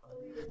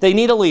 They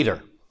need a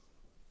leader.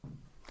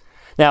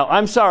 Now,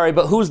 I'm sorry,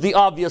 but who's the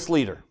obvious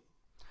leader?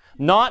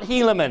 Not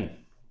Helaman.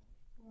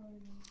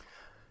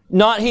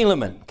 Not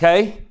Helaman,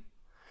 okay?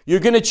 You're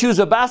going to choose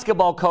a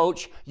basketball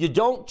coach. You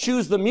don't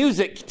choose the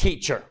music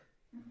teacher.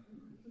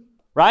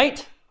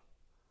 Right?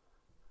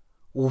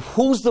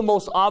 Who's the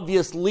most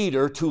obvious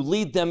leader to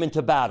lead them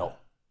into battle?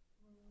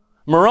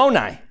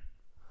 Moroni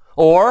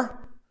or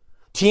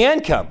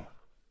Teancum.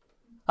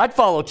 I'd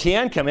follow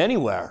Teancum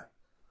anywhere.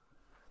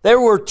 They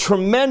were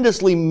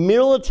tremendously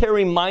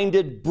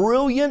military-minded,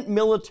 brilliant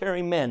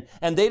military men,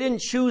 and they didn't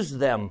choose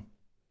them.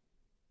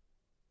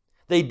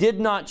 They did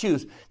not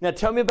choose. Now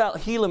tell me about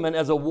Helaman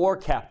as a war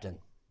captain.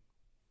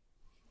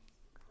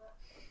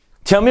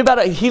 Tell me about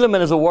Helaman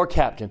as a war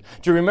captain.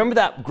 Do you remember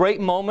that great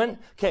moment?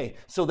 Okay,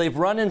 so they've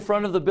run in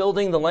front of the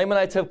building. The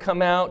Lamanites have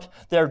come out.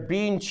 They're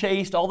being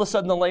chased. All of a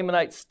sudden, the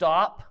Lamanites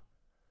stop.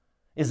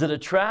 Is it a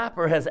trap,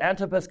 or has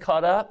Antipas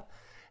caught up?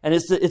 And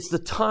it's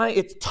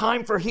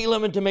time for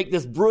Helaman to make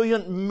this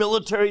brilliant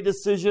military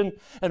decision.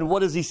 And what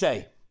does he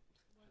say?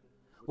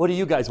 What do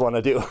you guys want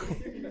to do?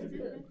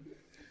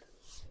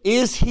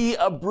 Is he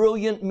a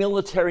brilliant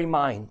military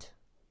mind?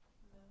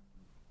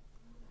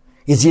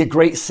 Is he a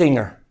great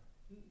singer?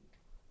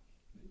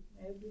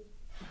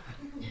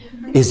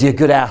 Is he a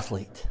good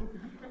athlete?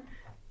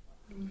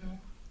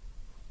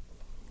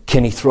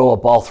 Can he throw a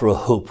ball through a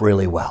hoop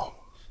really well?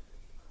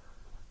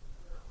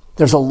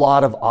 There's a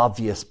lot of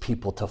obvious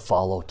people to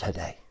follow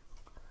today.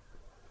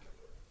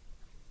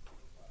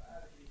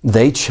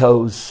 They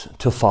chose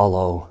to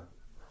follow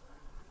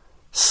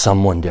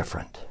someone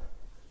different.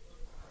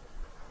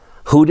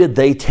 Who did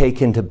they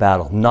take into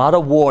battle? Not a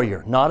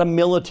warrior, not a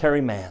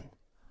military man,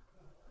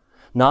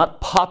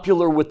 not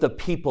popular with the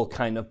people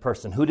kind of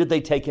person. Who did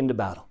they take into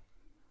battle?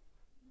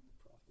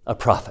 A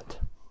prophet.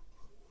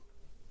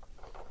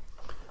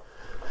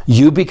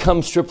 You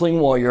become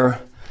stripling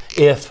warrior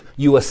if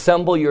you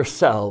assemble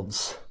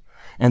yourselves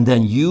and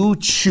then you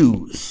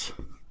choose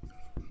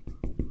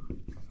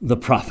the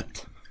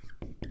prophet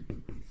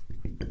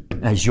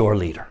as your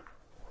leader.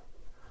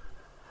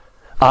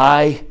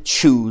 I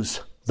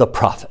choose the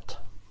prophet.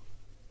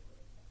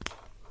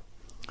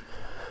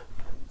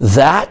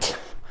 That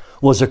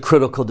was a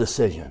critical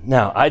decision.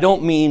 Now, I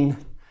don't mean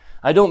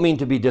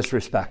to be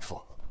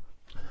disrespectful.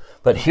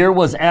 But here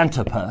was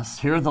Antipas,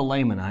 here are the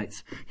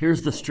Lamanites,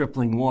 here's the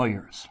stripling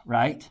warriors,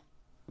 right?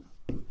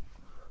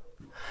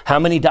 How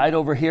many died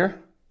over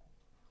here?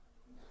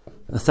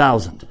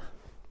 1,000.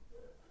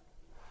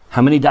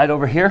 How many died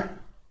over here?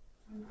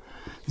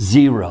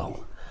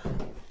 0.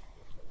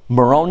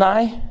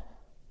 Moroni,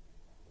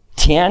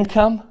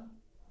 Teancum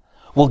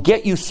will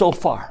get you so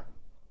far.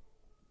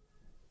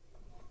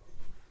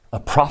 A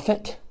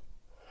prophet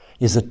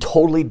is a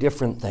totally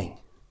different thing.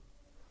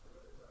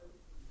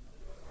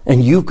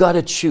 And you've got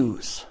to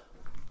choose.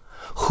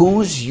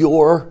 Who's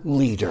your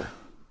leader?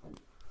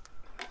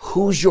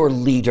 Who's your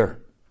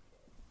leader?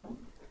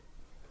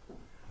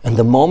 And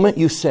the moment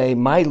you say,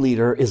 my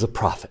leader is a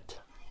prophet,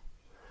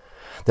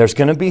 there's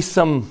going to be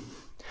some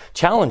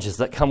challenges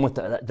that come with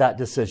that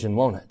decision,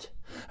 won't it?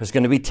 There's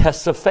going to be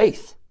tests of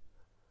faith.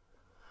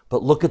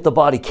 But look at the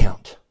body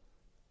count.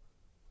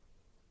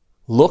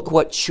 Look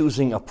what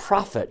choosing a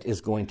prophet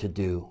is going to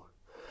do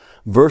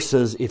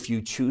versus if you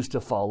choose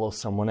to follow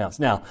someone else.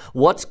 Now,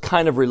 what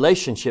kind of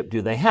relationship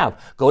do they have?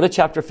 Go to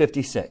chapter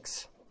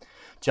 56.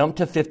 Jump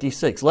to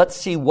 56. Let's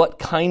see what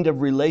kind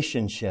of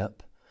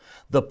relationship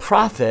the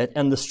prophet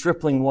and the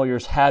stripling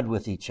warriors had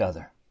with each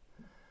other.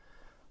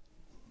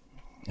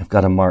 I've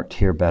got them marked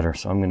here better,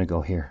 so I'm going to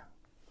go here.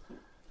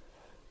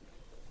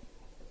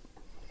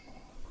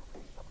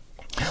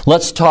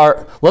 Let's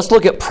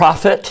look at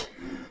prophet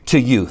to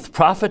youth.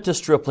 Prophet to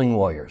stripling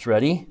warriors.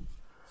 Ready?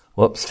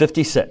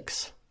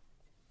 56.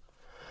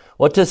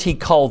 What does he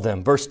call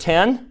them? Verse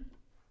 10,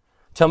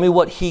 tell me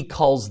what he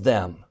calls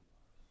them.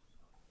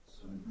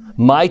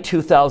 My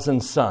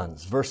 2,000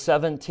 sons. Verse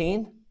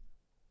 17,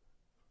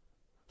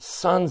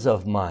 sons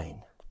of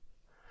mine.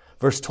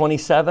 Verse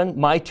 27,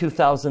 my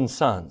 2,000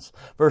 sons.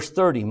 Verse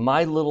 30,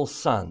 my little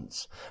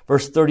sons.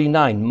 Verse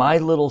 39, my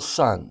little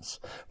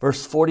sons.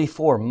 Verse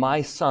 44,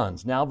 my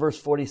sons. Now verse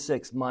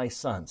 46, my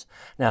sons.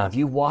 Now, have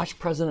you watched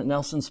President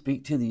Nelson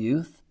speak to the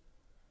youth?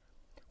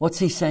 What's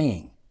he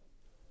saying?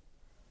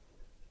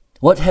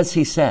 What has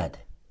he said?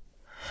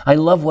 I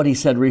love what he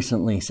said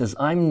recently. He says,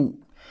 I'm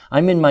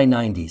in my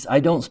 90s.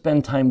 I don't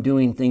spend time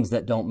doing things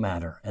that don't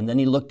matter. And then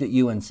he looked at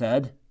you and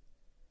said,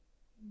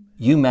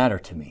 you matter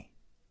to me.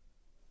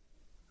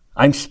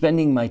 I'm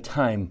spending my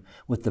time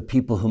with the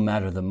people who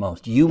matter the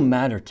most. You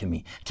matter to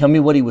me. Tell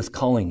me what he was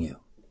calling you.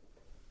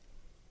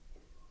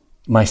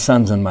 My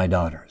sons and my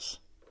daughters.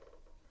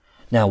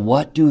 Now,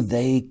 what do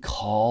they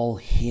call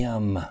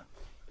him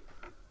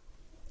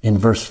in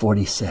verse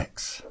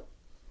 46?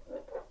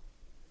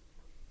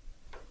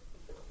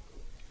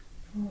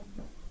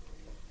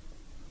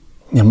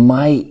 And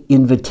my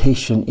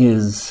invitation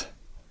is,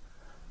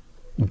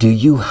 do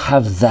you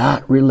have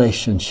that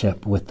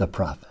relationship with the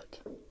prophet?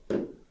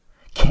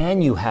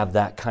 Can you have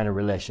that kind of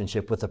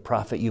relationship with a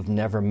prophet you've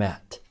never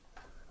met?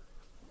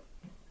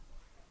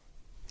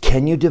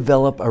 Can you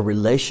develop a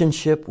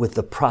relationship with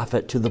the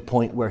prophet to the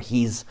point where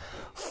he's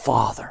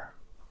Father?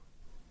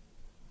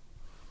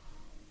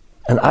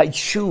 And I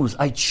choose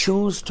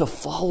to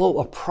follow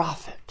a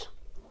prophet.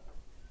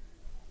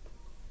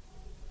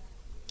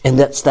 And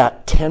that's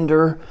that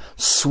tender,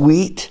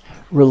 sweet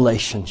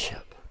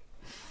relationship.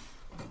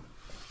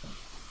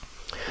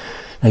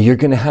 Now, you're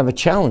going to have a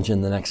challenge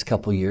in the next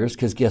couple years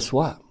because guess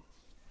what?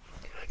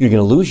 You're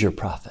going to lose your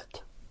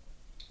prophet.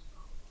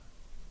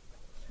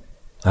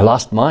 I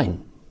lost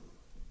mine.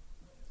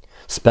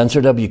 Spencer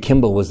W.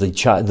 Kimball was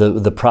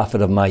the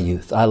prophet of my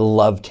youth. I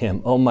loved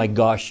him. Oh my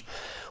gosh.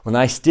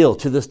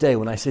 To this day,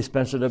 when I say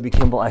Spencer W.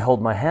 Kimball, I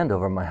hold my hand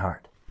over my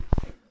heart.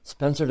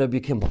 Spencer W.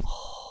 Kimball.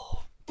 Oh.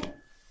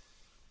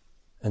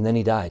 And then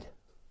he died.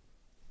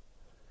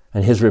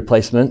 And his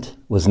replacement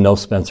was no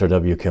Spencer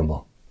W.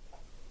 Kimball.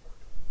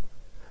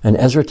 And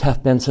Ezra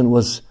Taft Benson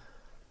was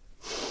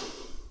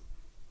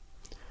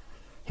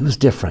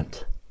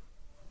different.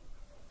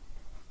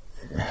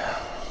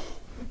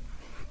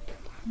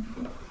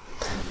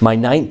 My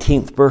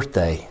 19th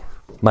birthday,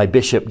 my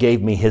bishop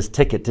gave me his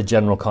ticket to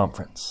General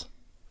Conference.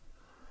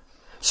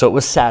 So it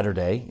was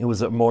Saturday, it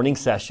was a morning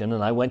session,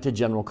 and I went to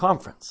General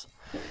Conference.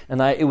 And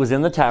it was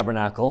in the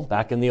tabernacle,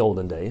 back in the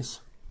olden days.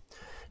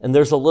 And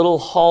there's a little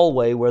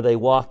hallway where they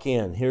walk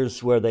in.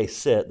 Here's where they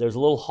sit. There's a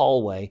little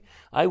hallway.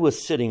 I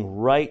was sitting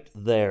right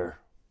there.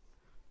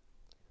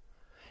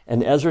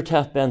 And Ezra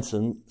Taft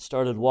Benson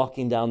started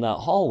walking down that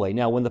hallway.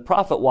 Now, when the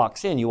prophet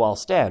walks in, you all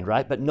stand,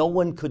 right? But no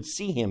one could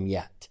see him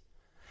yet.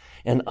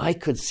 And I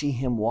could see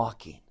him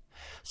walking.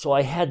 So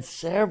I had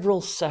several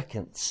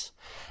seconds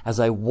as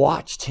I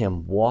watched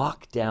him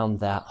walk down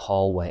that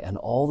hallway. And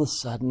all of a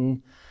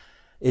sudden,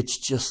 it's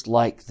just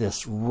like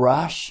this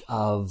rush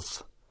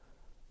of,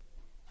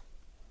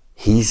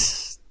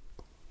 He's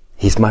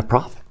my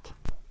prophet.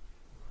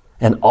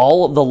 And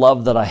all of the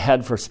love that I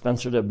had for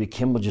Spencer W.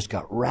 Kimball just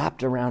got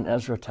wrapped around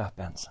Ezra Taft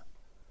Benson.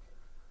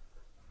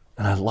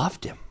 And I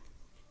loved him.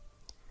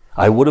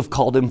 I would have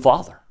called him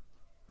Father.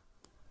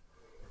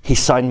 He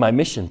signed my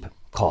mission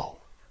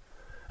call.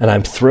 And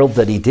I'm thrilled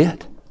that he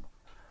did.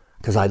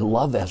 Because I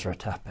love Ezra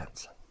Taft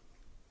Benson.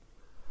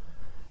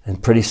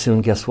 And pretty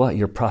soon, guess what?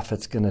 Your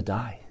prophet's going to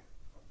die.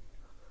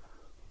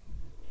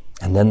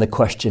 And then the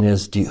question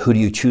is, who do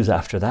you choose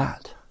after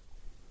that?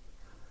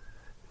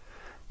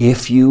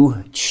 If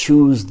you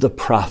choose the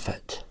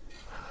prophet,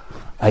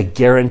 I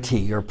guarantee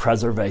your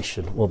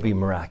preservation will be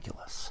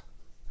miraculous.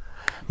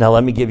 Now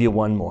let me give you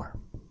one more.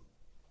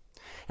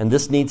 And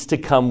this needs to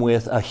come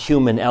with a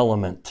human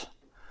element,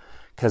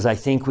 because I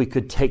think we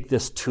could take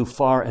this too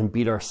far and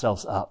beat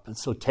ourselves up. And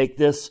so take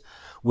this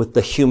with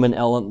the human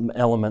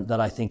element that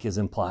I think is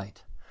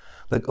implied.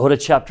 But go to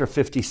chapter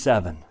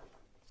 57.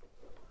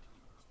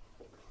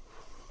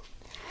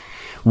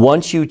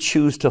 Once you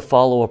choose to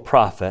follow a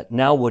prophet,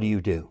 now what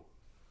do?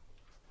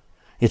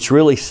 It's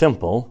really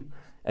simple.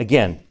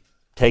 Again,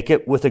 take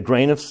it with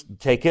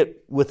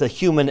a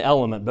human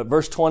element. But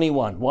verse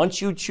 21,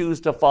 once you choose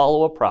to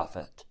follow a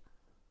prophet,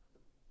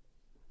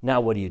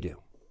 now what do?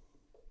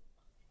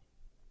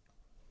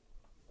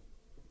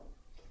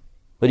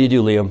 What do you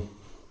do, Liam?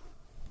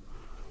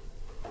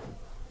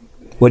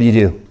 What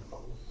do?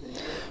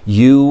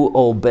 You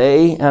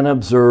obey and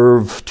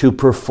observe to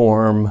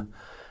perform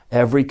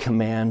every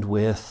command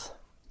with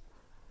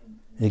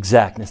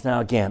exactness. Now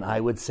again, I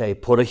would say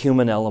put a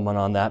human element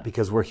on that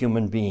because we're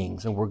human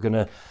beings and we're going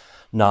to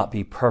not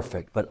be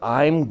perfect. But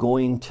I'm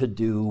going to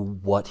do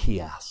what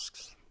he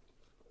asks.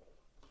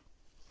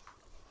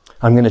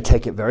 I'm going to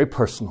take it very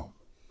personal.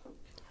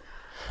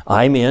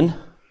 I'm in.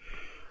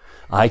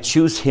 I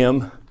choose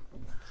him.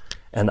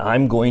 And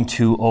I'm going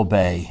to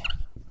obey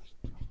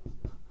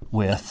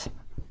with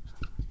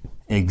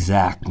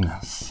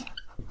exactness.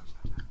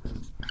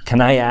 Can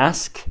I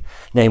ask?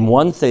 Name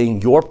one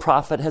thing your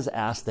prophet has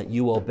asked that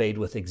you obeyed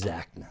with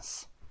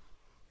exactness.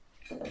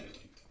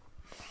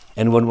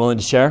 Anyone willing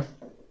to share?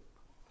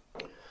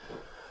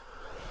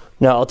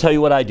 Now, I'll tell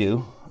you what I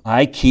do.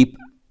 I keep,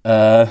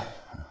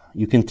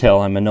 you can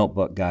tell I'm a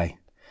notebook guy.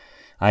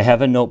 I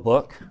have a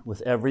notebook with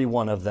every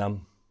one of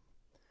them.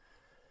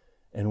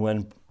 And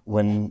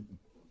when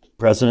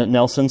President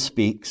Nelson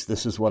speaks,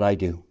 this is what I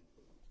do.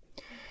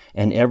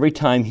 And every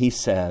time he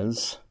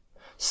says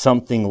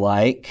something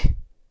like,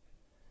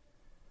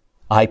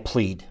 I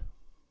plead,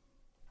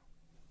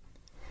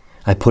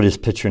 I put his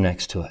picture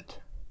next to it.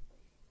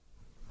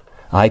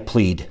 I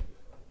plead.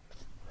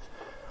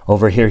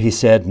 Over here he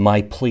said,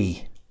 my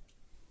plea.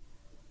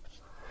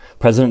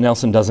 President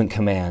Nelson doesn't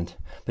command,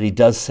 but he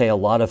does say a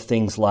lot of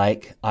things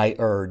like, I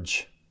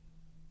urge.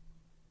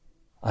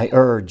 I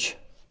urge.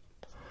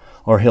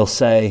 Or he'll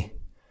say,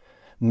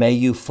 may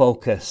you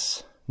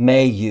focus.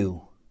 May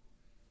you.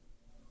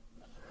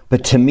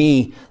 But to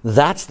me,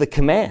 that's the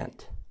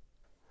command.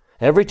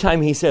 Every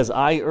time he says,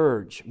 I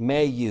urge,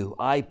 may you,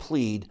 I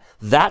plead,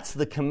 that's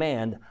the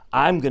command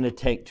I'm going to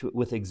take to it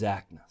with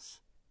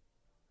exactness.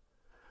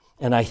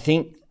 And I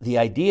think the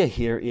idea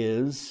here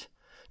is,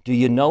 do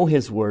you know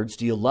his words?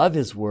 Do you love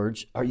his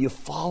words? Are you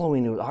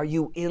following it? Are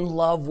you in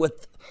love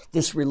with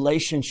this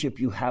relationship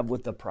you have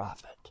with the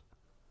prophet?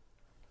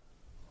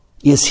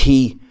 Is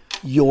he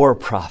your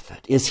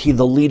prophet? Is he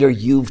the leader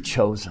you've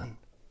chosen?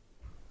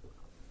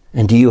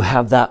 And do you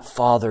have that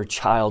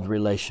father-child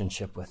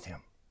relationship with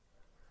him?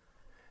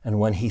 And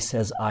when he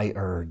says, I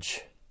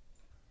urge,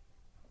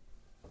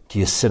 do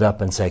you sit up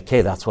and say,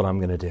 okay, that's what I'm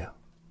going to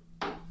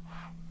do?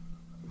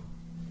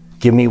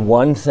 Give me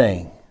one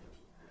thing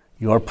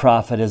your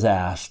prophet has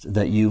asked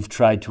that you've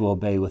tried to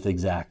obey with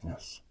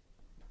exactness.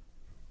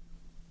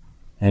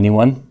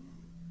 Anyone?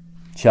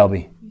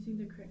 Shelby. Using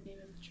the correct name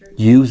of the church.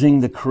 Using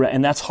the correct,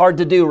 and that's hard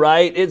to do,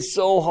 right? It's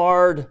so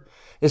hard,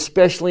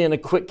 especially in a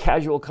quick,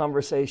 casual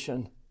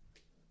conversation.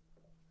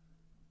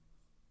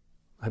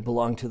 I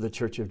belong to the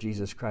Church of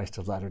Jesus Christ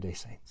of Latter-day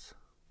Saints.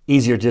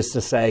 Easier just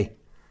to say,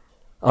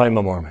 I'm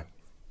a Mormon.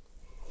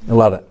 I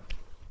love it.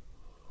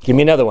 Give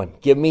me another one.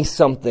 Give me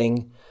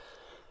something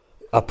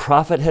a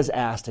prophet has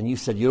asked, and you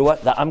said, you know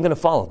what? I'm going to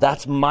follow.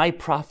 That's my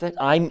prophet.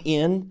 I'm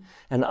in,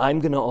 and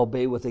I'm going to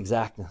obey with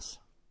exactness.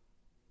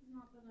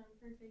 Not that I'm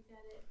perfect at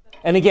it, but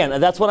And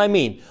again, that's what I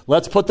mean.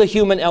 Let's put the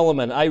human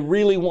element. I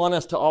really want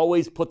us to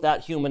always put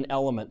that human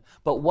element.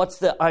 But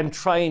I'm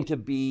trying to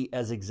be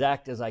as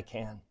exact as I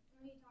can.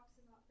 he talks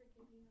about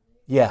forgiving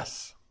others.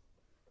 Yes.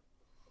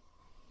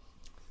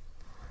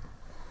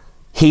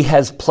 He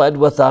has pled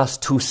with us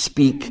to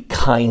speak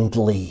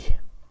kindly.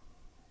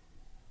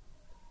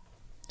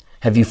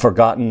 Have you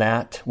forgotten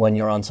that when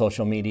you're on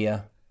social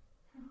media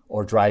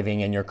or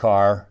driving in your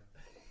car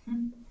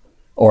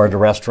or at a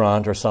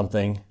restaurant or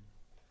something?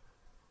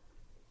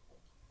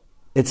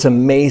 It's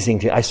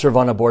amazing. I serve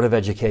on a board of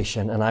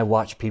education and I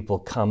watch people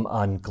come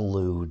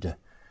unglued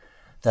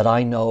that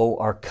I know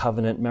are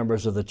covenant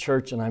members of the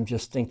church, and I'm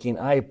just thinking,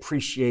 I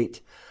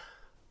appreciate,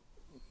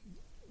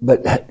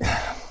 but that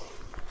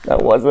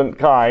wasn't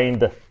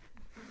kind.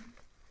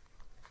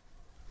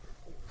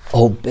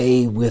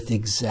 Obey with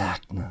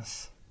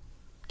exactness.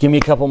 Give me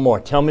a couple more.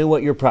 Tell me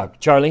what you're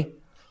proud. Charlie?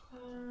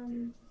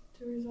 To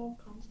resolve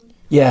conflict.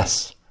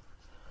 Yes.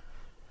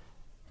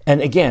 And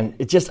again,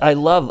 I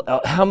love,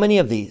 how many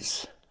of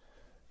these?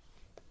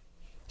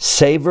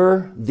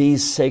 Savor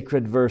these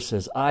sacred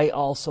verses. I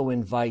also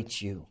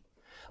invite you.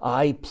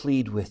 I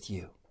plead with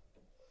you.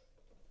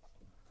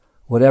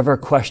 Whatever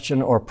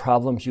question or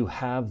problems you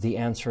have, the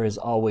answer is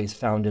always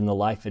found in the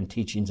life and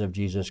teachings of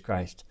Jesus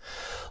Christ.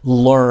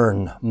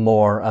 Learn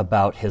more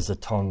about his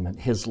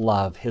atonement, his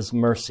love, his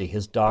mercy,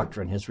 his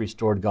doctrine, his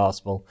restored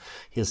gospel,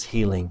 his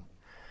healing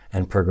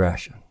and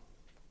progression.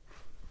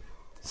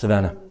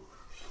 Savannah.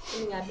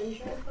 I've been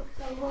trying to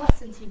focus on a lot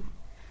since he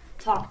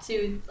talked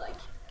to,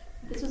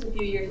 this was a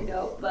few years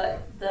ago,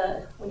 but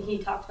when he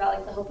talked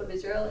about the hope of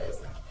Israel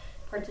is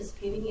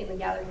participating in the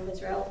gathering of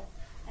Israel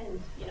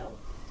and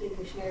doing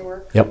missionary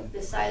work. Yep.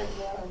 This side of the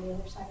veil and the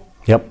other side.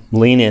 Yep.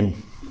 Lean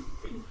in.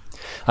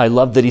 I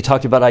love that he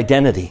talked about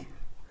identity.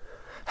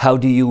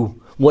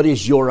 What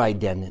is your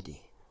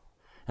identity?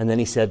 And then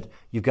he said,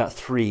 you've got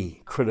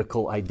 3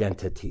 critical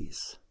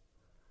identities.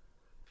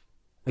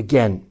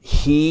 Again,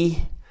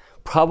 he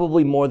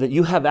probably more than,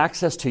 you have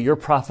access to your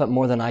prophet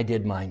more than I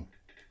did mine.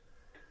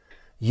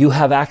 You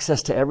have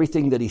access to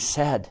everything that he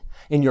said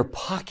in your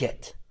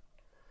pocket.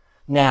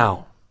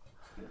 Now,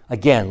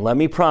 again, let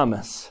me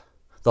promise,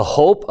 the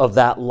hope of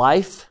that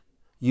life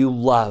you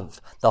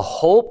love, the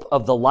hope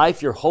of the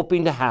life you're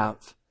hoping to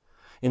have,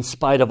 in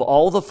spite of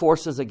all the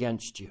forces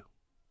against you,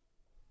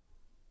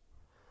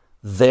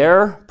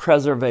 their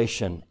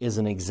preservation is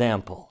an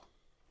example.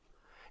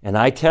 And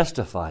I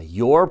testify,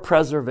 your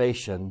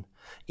preservation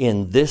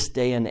in this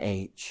day and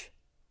age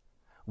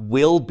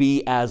will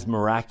be as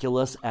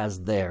miraculous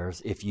as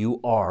theirs if you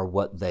are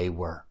what they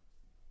were.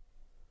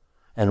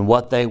 And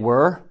what they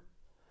were,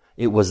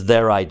 it was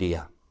their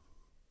idea.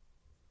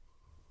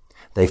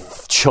 They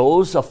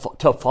chose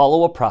to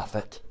follow a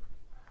prophet,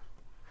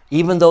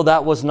 even though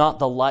that was not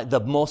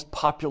the most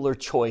popular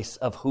choice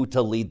of who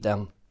to lead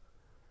them.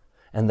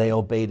 And they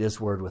obeyed his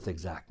word with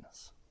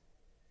exactness.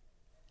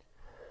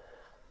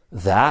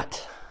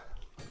 That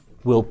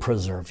will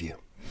preserve you.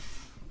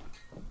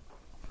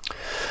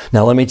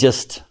 Now let me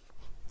just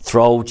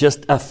throw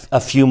just a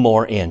few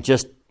more in,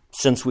 just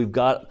since we've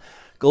got,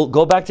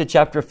 go back to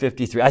chapter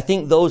 53. I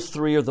think those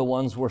three are the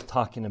ones worth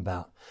talking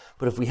about.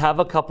 But if we have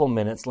a couple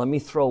minutes, let me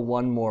throw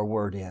one more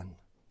word in.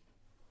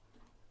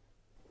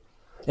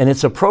 And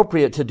it's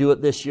appropriate to do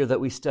it this year that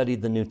we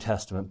studied the New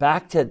Testament.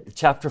 Back to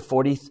chapter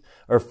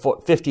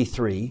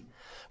 53,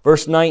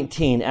 verse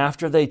 19,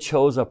 after they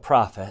chose a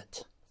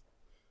prophet,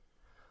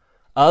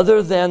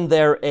 other than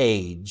their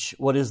age,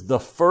 what is the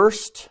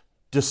first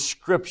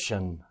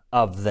description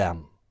of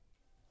them?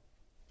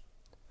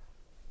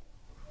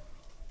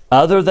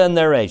 Other than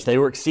their age, they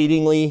were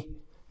exceedingly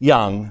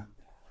young.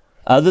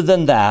 Other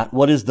than that,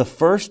 what is the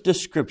first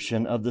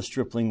description of the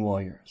stripling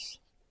warriors?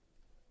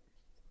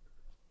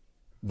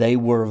 They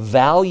were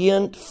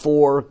valiant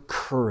for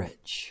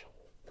courage.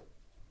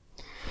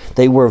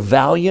 They were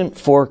valiant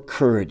for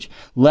courage.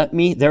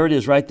 There it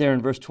is right there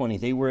in verse 20.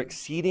 They were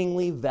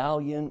exceedingly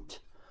valiant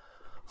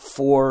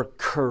for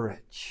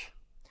courage.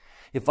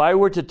 If I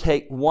were to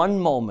take one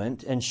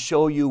moment and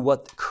show you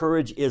what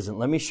courage isn't,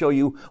 let me show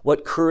you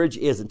what courage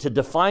isn't. To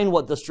define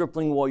what the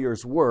stripling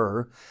warriors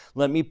were,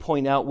 let me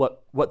point out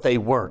what they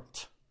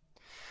weren't.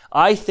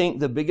 I think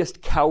the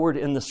biggest coward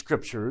in the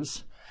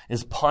scriptures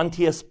is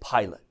Pontius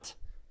Pilate.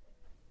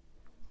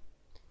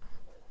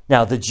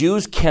 Now, the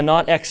Jews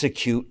cannot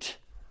execute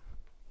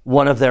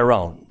one of their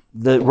own.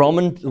 The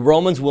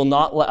Romans will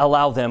not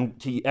allow them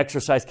to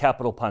exercise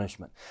capital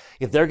punishment.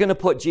 If they're going to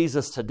put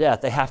Jesus to death,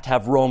 they have to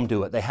have Rome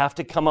do it. They have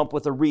to come up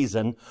with a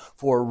reason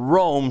for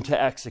Rome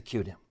to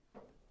execute him.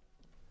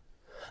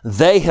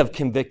 They have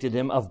convicted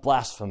him of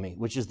blasphemy,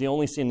 which is the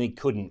only sin he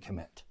couldn't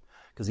commit,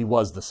 because he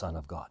was the Son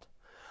of God.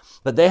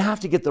 But they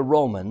have to get the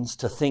Romans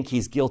to think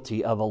he's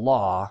guilty of a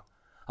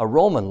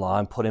Roman law,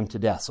 and put him to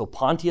death. So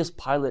Pontius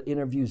Pilate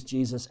interviews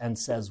Jesus and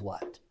says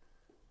what?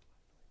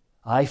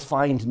 I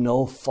find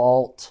no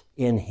fault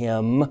in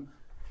him.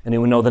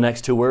 Anyone know the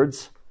next two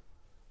words?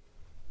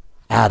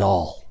 At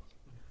all.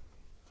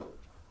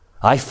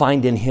 I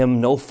find in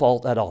him no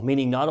fault at all.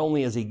 Meaning not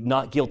only is he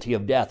not guilty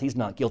of death, he's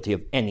not guilty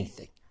of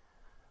anything.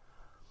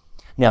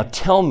 Now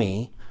tell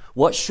me,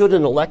 what should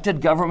an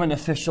elected government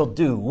official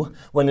do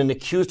when an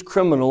accused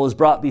criminal is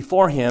brought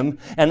before him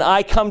and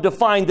I come to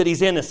find that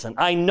he's innocent?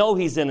 I know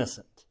he's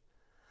innocent.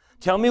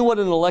 Tell me what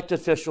an elected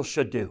official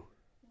should do.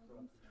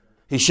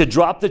 He should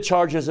drop the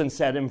charges and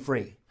set him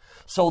free.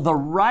 So the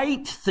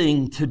right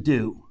thing to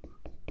do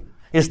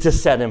is to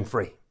set him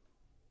free.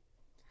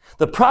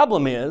 The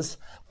problem is,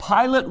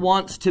 Pilate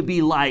wants to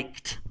be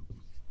liked.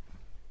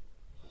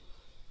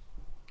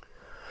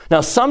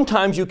 Now,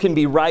 sometimes you can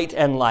be right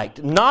and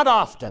liked. Not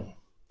often,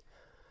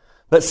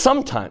 but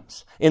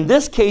sometimes. In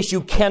this case,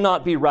 you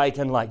cannot be right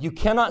and liked. You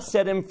cannot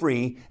set him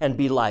free and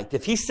be liked.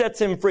 If he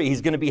sets him free, he's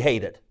going to be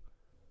hated.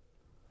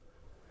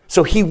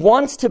 So he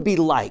wants to be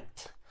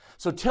liked.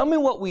 So tell me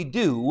what we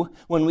do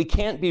when we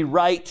can't be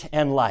right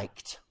and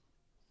liked.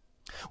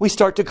 We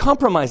start to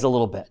compromise a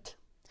little bit.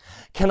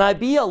 Can I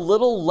be a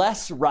little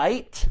less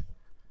right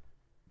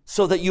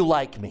so that you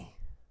like me?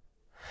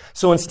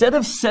 So instead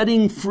of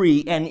setting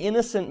free an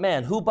innocent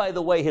man, who, by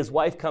the way, his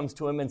wife comes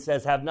to him and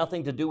says, have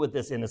nothing to do with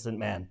this innocent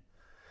man.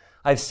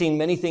 I've seen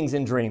many things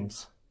in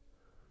dreams.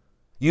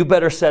 You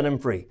better set him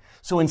free.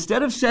 So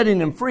instead of setting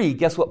him free,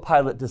 guess what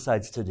Pilate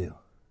decides to do?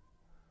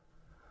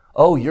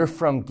 Oh, you're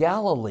from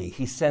Galilee.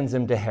 He sends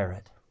him to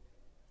Herod.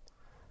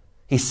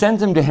 He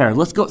sends him to Herod.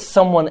 Let's go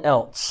someone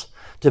else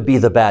to be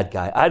the bad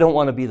guy. I don't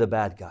want to be the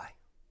bad guy.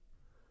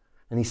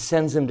 And he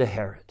sends him to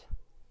Herod.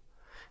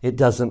 It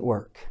doesn't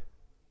work.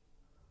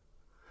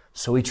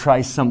 So he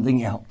tries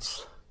something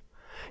else.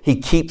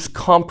 He keeps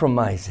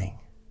compromising.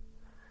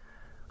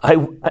 I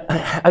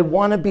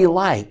want to be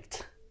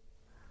liked.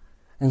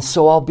 And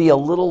so I'll be a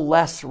little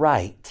less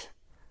right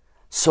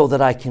so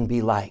that I can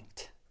be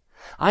liked.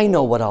 I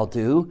know what I'll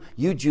do.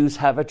 You Jews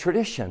have a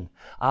tradition.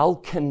 I'll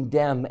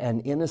condemn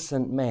an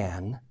innocent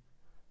man.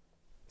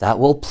 That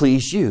will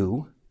please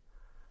you.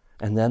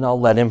 And then I'll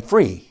let him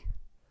free.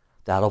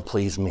 That'll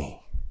please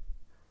me.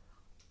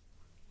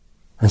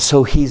 And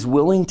so he's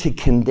willing to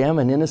condemn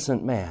an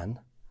innocent man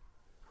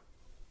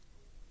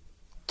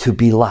to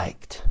be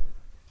liked.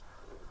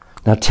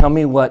 Now tell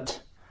me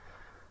what,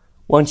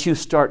 once you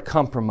start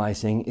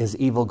compromising, is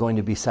evil going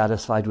to be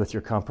satisfied with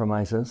your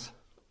compromises?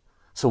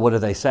 So what do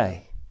they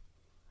say?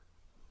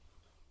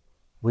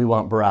 We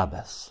want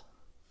Barabbas.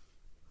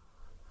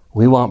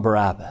 We want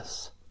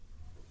Barabbas.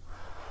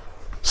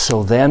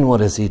 So then what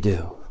does he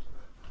do?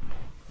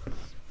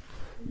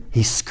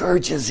 He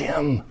scourges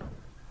him.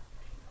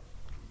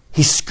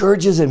 He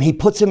scourges him.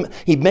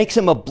 He makes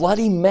him a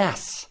bloody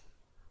mess.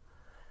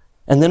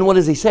 And then what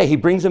does he say? He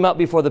brings him out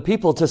before the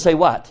people to say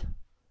what?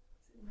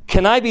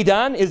 Can I be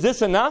done? Is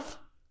this enough?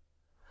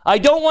 I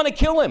don't want to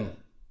kill him.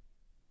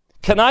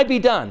 Can I be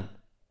done?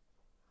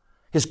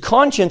 His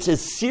conscience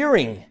is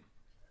searing.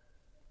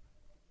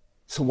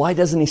 So why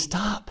doesn't he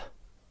stop?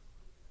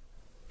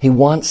 He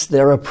wants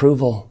their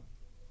approval.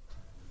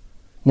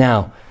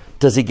 Now,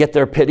 does he get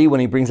their pity when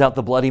he brings out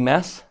the bloody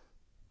mess?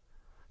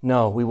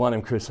 No, we want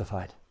him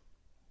crucified.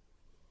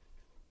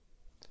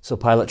 So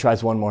Pilate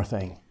tries one more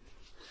thing.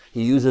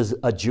 He uses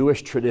a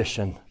Jewish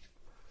tradition.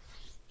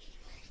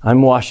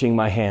 I'm washing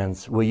my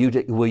hands. Will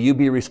you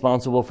be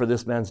responsible for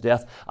this man's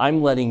death?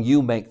 I'm letting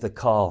you make the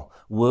call.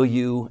 Will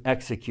you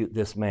execute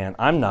this man?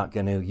 I'm not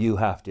going to. You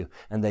have to.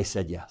 And they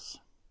said yes.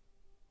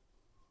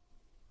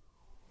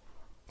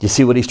 Do you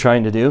see what he's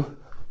trying to do?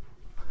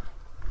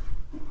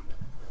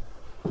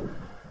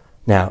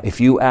 Now, if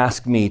you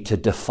ask me to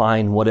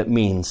define what it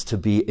means to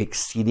be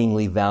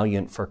exceedingly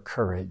valiant for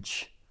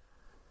courage,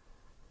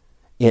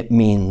 it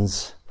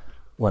means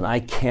when I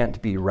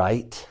can't be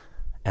right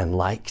and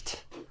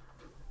liked,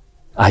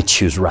 I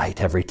choose right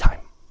every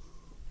time.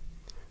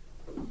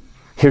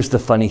 Here's the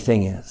funny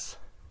thing is,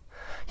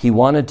 he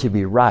wanted to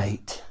be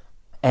right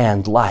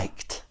and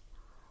liked.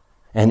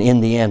 And in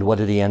the end, what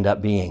did he end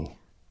up being?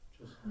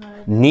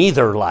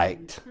 Neither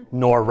liked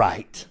nor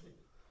right.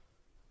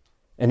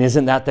 And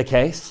isn't that the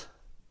case?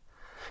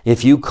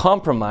 If you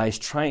compromise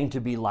trying to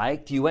be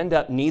liked, you end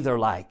up neither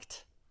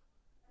liked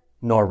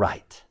nor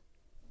right.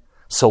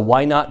 So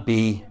why not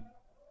be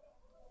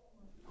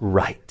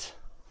right?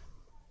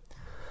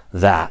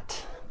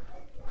 That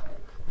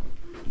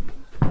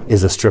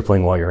is a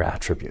stripling warrior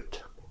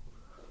attribute.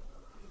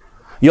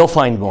 You'll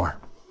find more.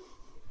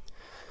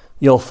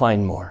 You'll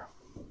find more.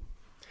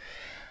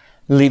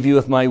 Leave you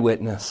with my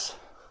witness,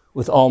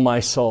 with all my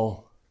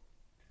soul.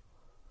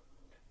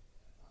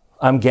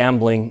 I'm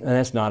gambling, and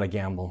it's not a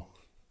gamble.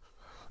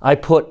 I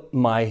put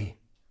my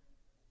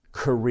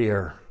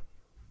career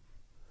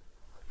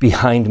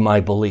behind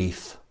my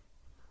belief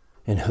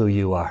in who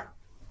you are.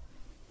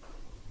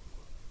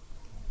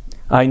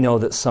 I know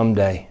that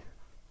someday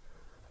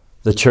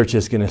the church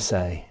is going to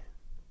say,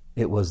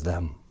 it was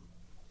them.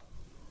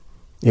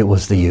 It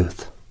was the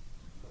youth.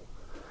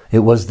 It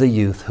was the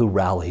youth who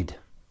rallied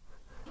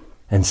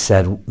and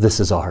said, this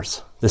is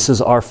ours. This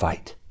is our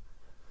fight.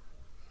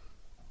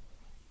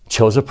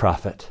 Chose a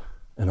prophet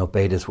and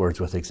obeyed his words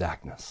with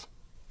exactness.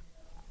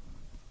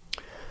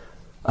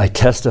 I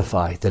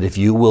testify that if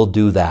you will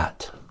do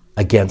that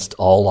against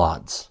all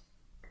odds,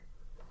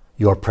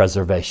 your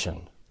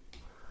preservation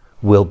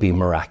will be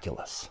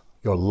miraculous.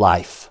 Your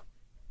life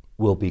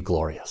will be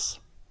glorious.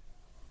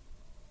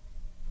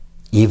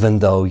 Even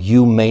though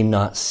you may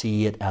not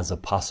see it as a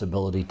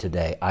possibility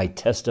today, I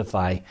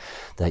testify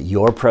that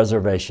your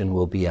preservation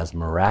will be as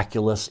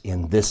miraculous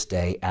in this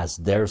day as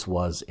theirs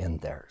was in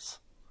theirs.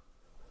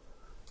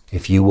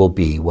 If you will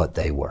be what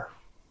they were.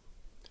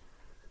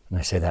 And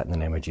I say that in the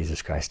name of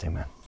Jesus Christ,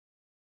 amen.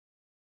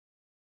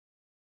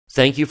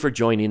 Thank you for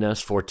joining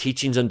us for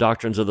Teachings and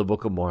Doctrines of the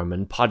Book of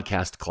Mormon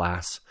podcast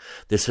class.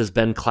 This has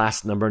been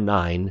class number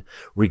 9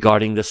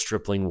 regarding the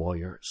stripling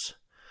warriors.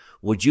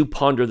 Would you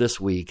ponder this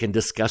week and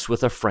discuss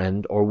with a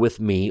friend or with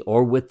me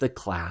or with the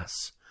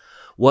class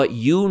what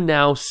you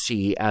now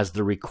see as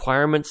the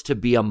requirements to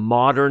be a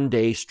modern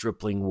day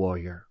stripling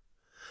warrior?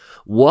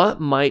 What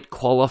might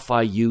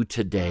qualify you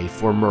today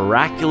for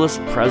miraculous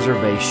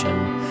preservation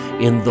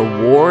in the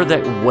war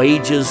that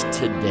wages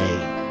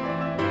today?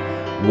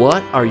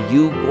 What are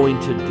you going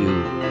to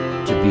do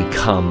to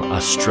become a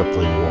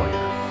stripling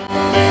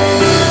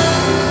warrior?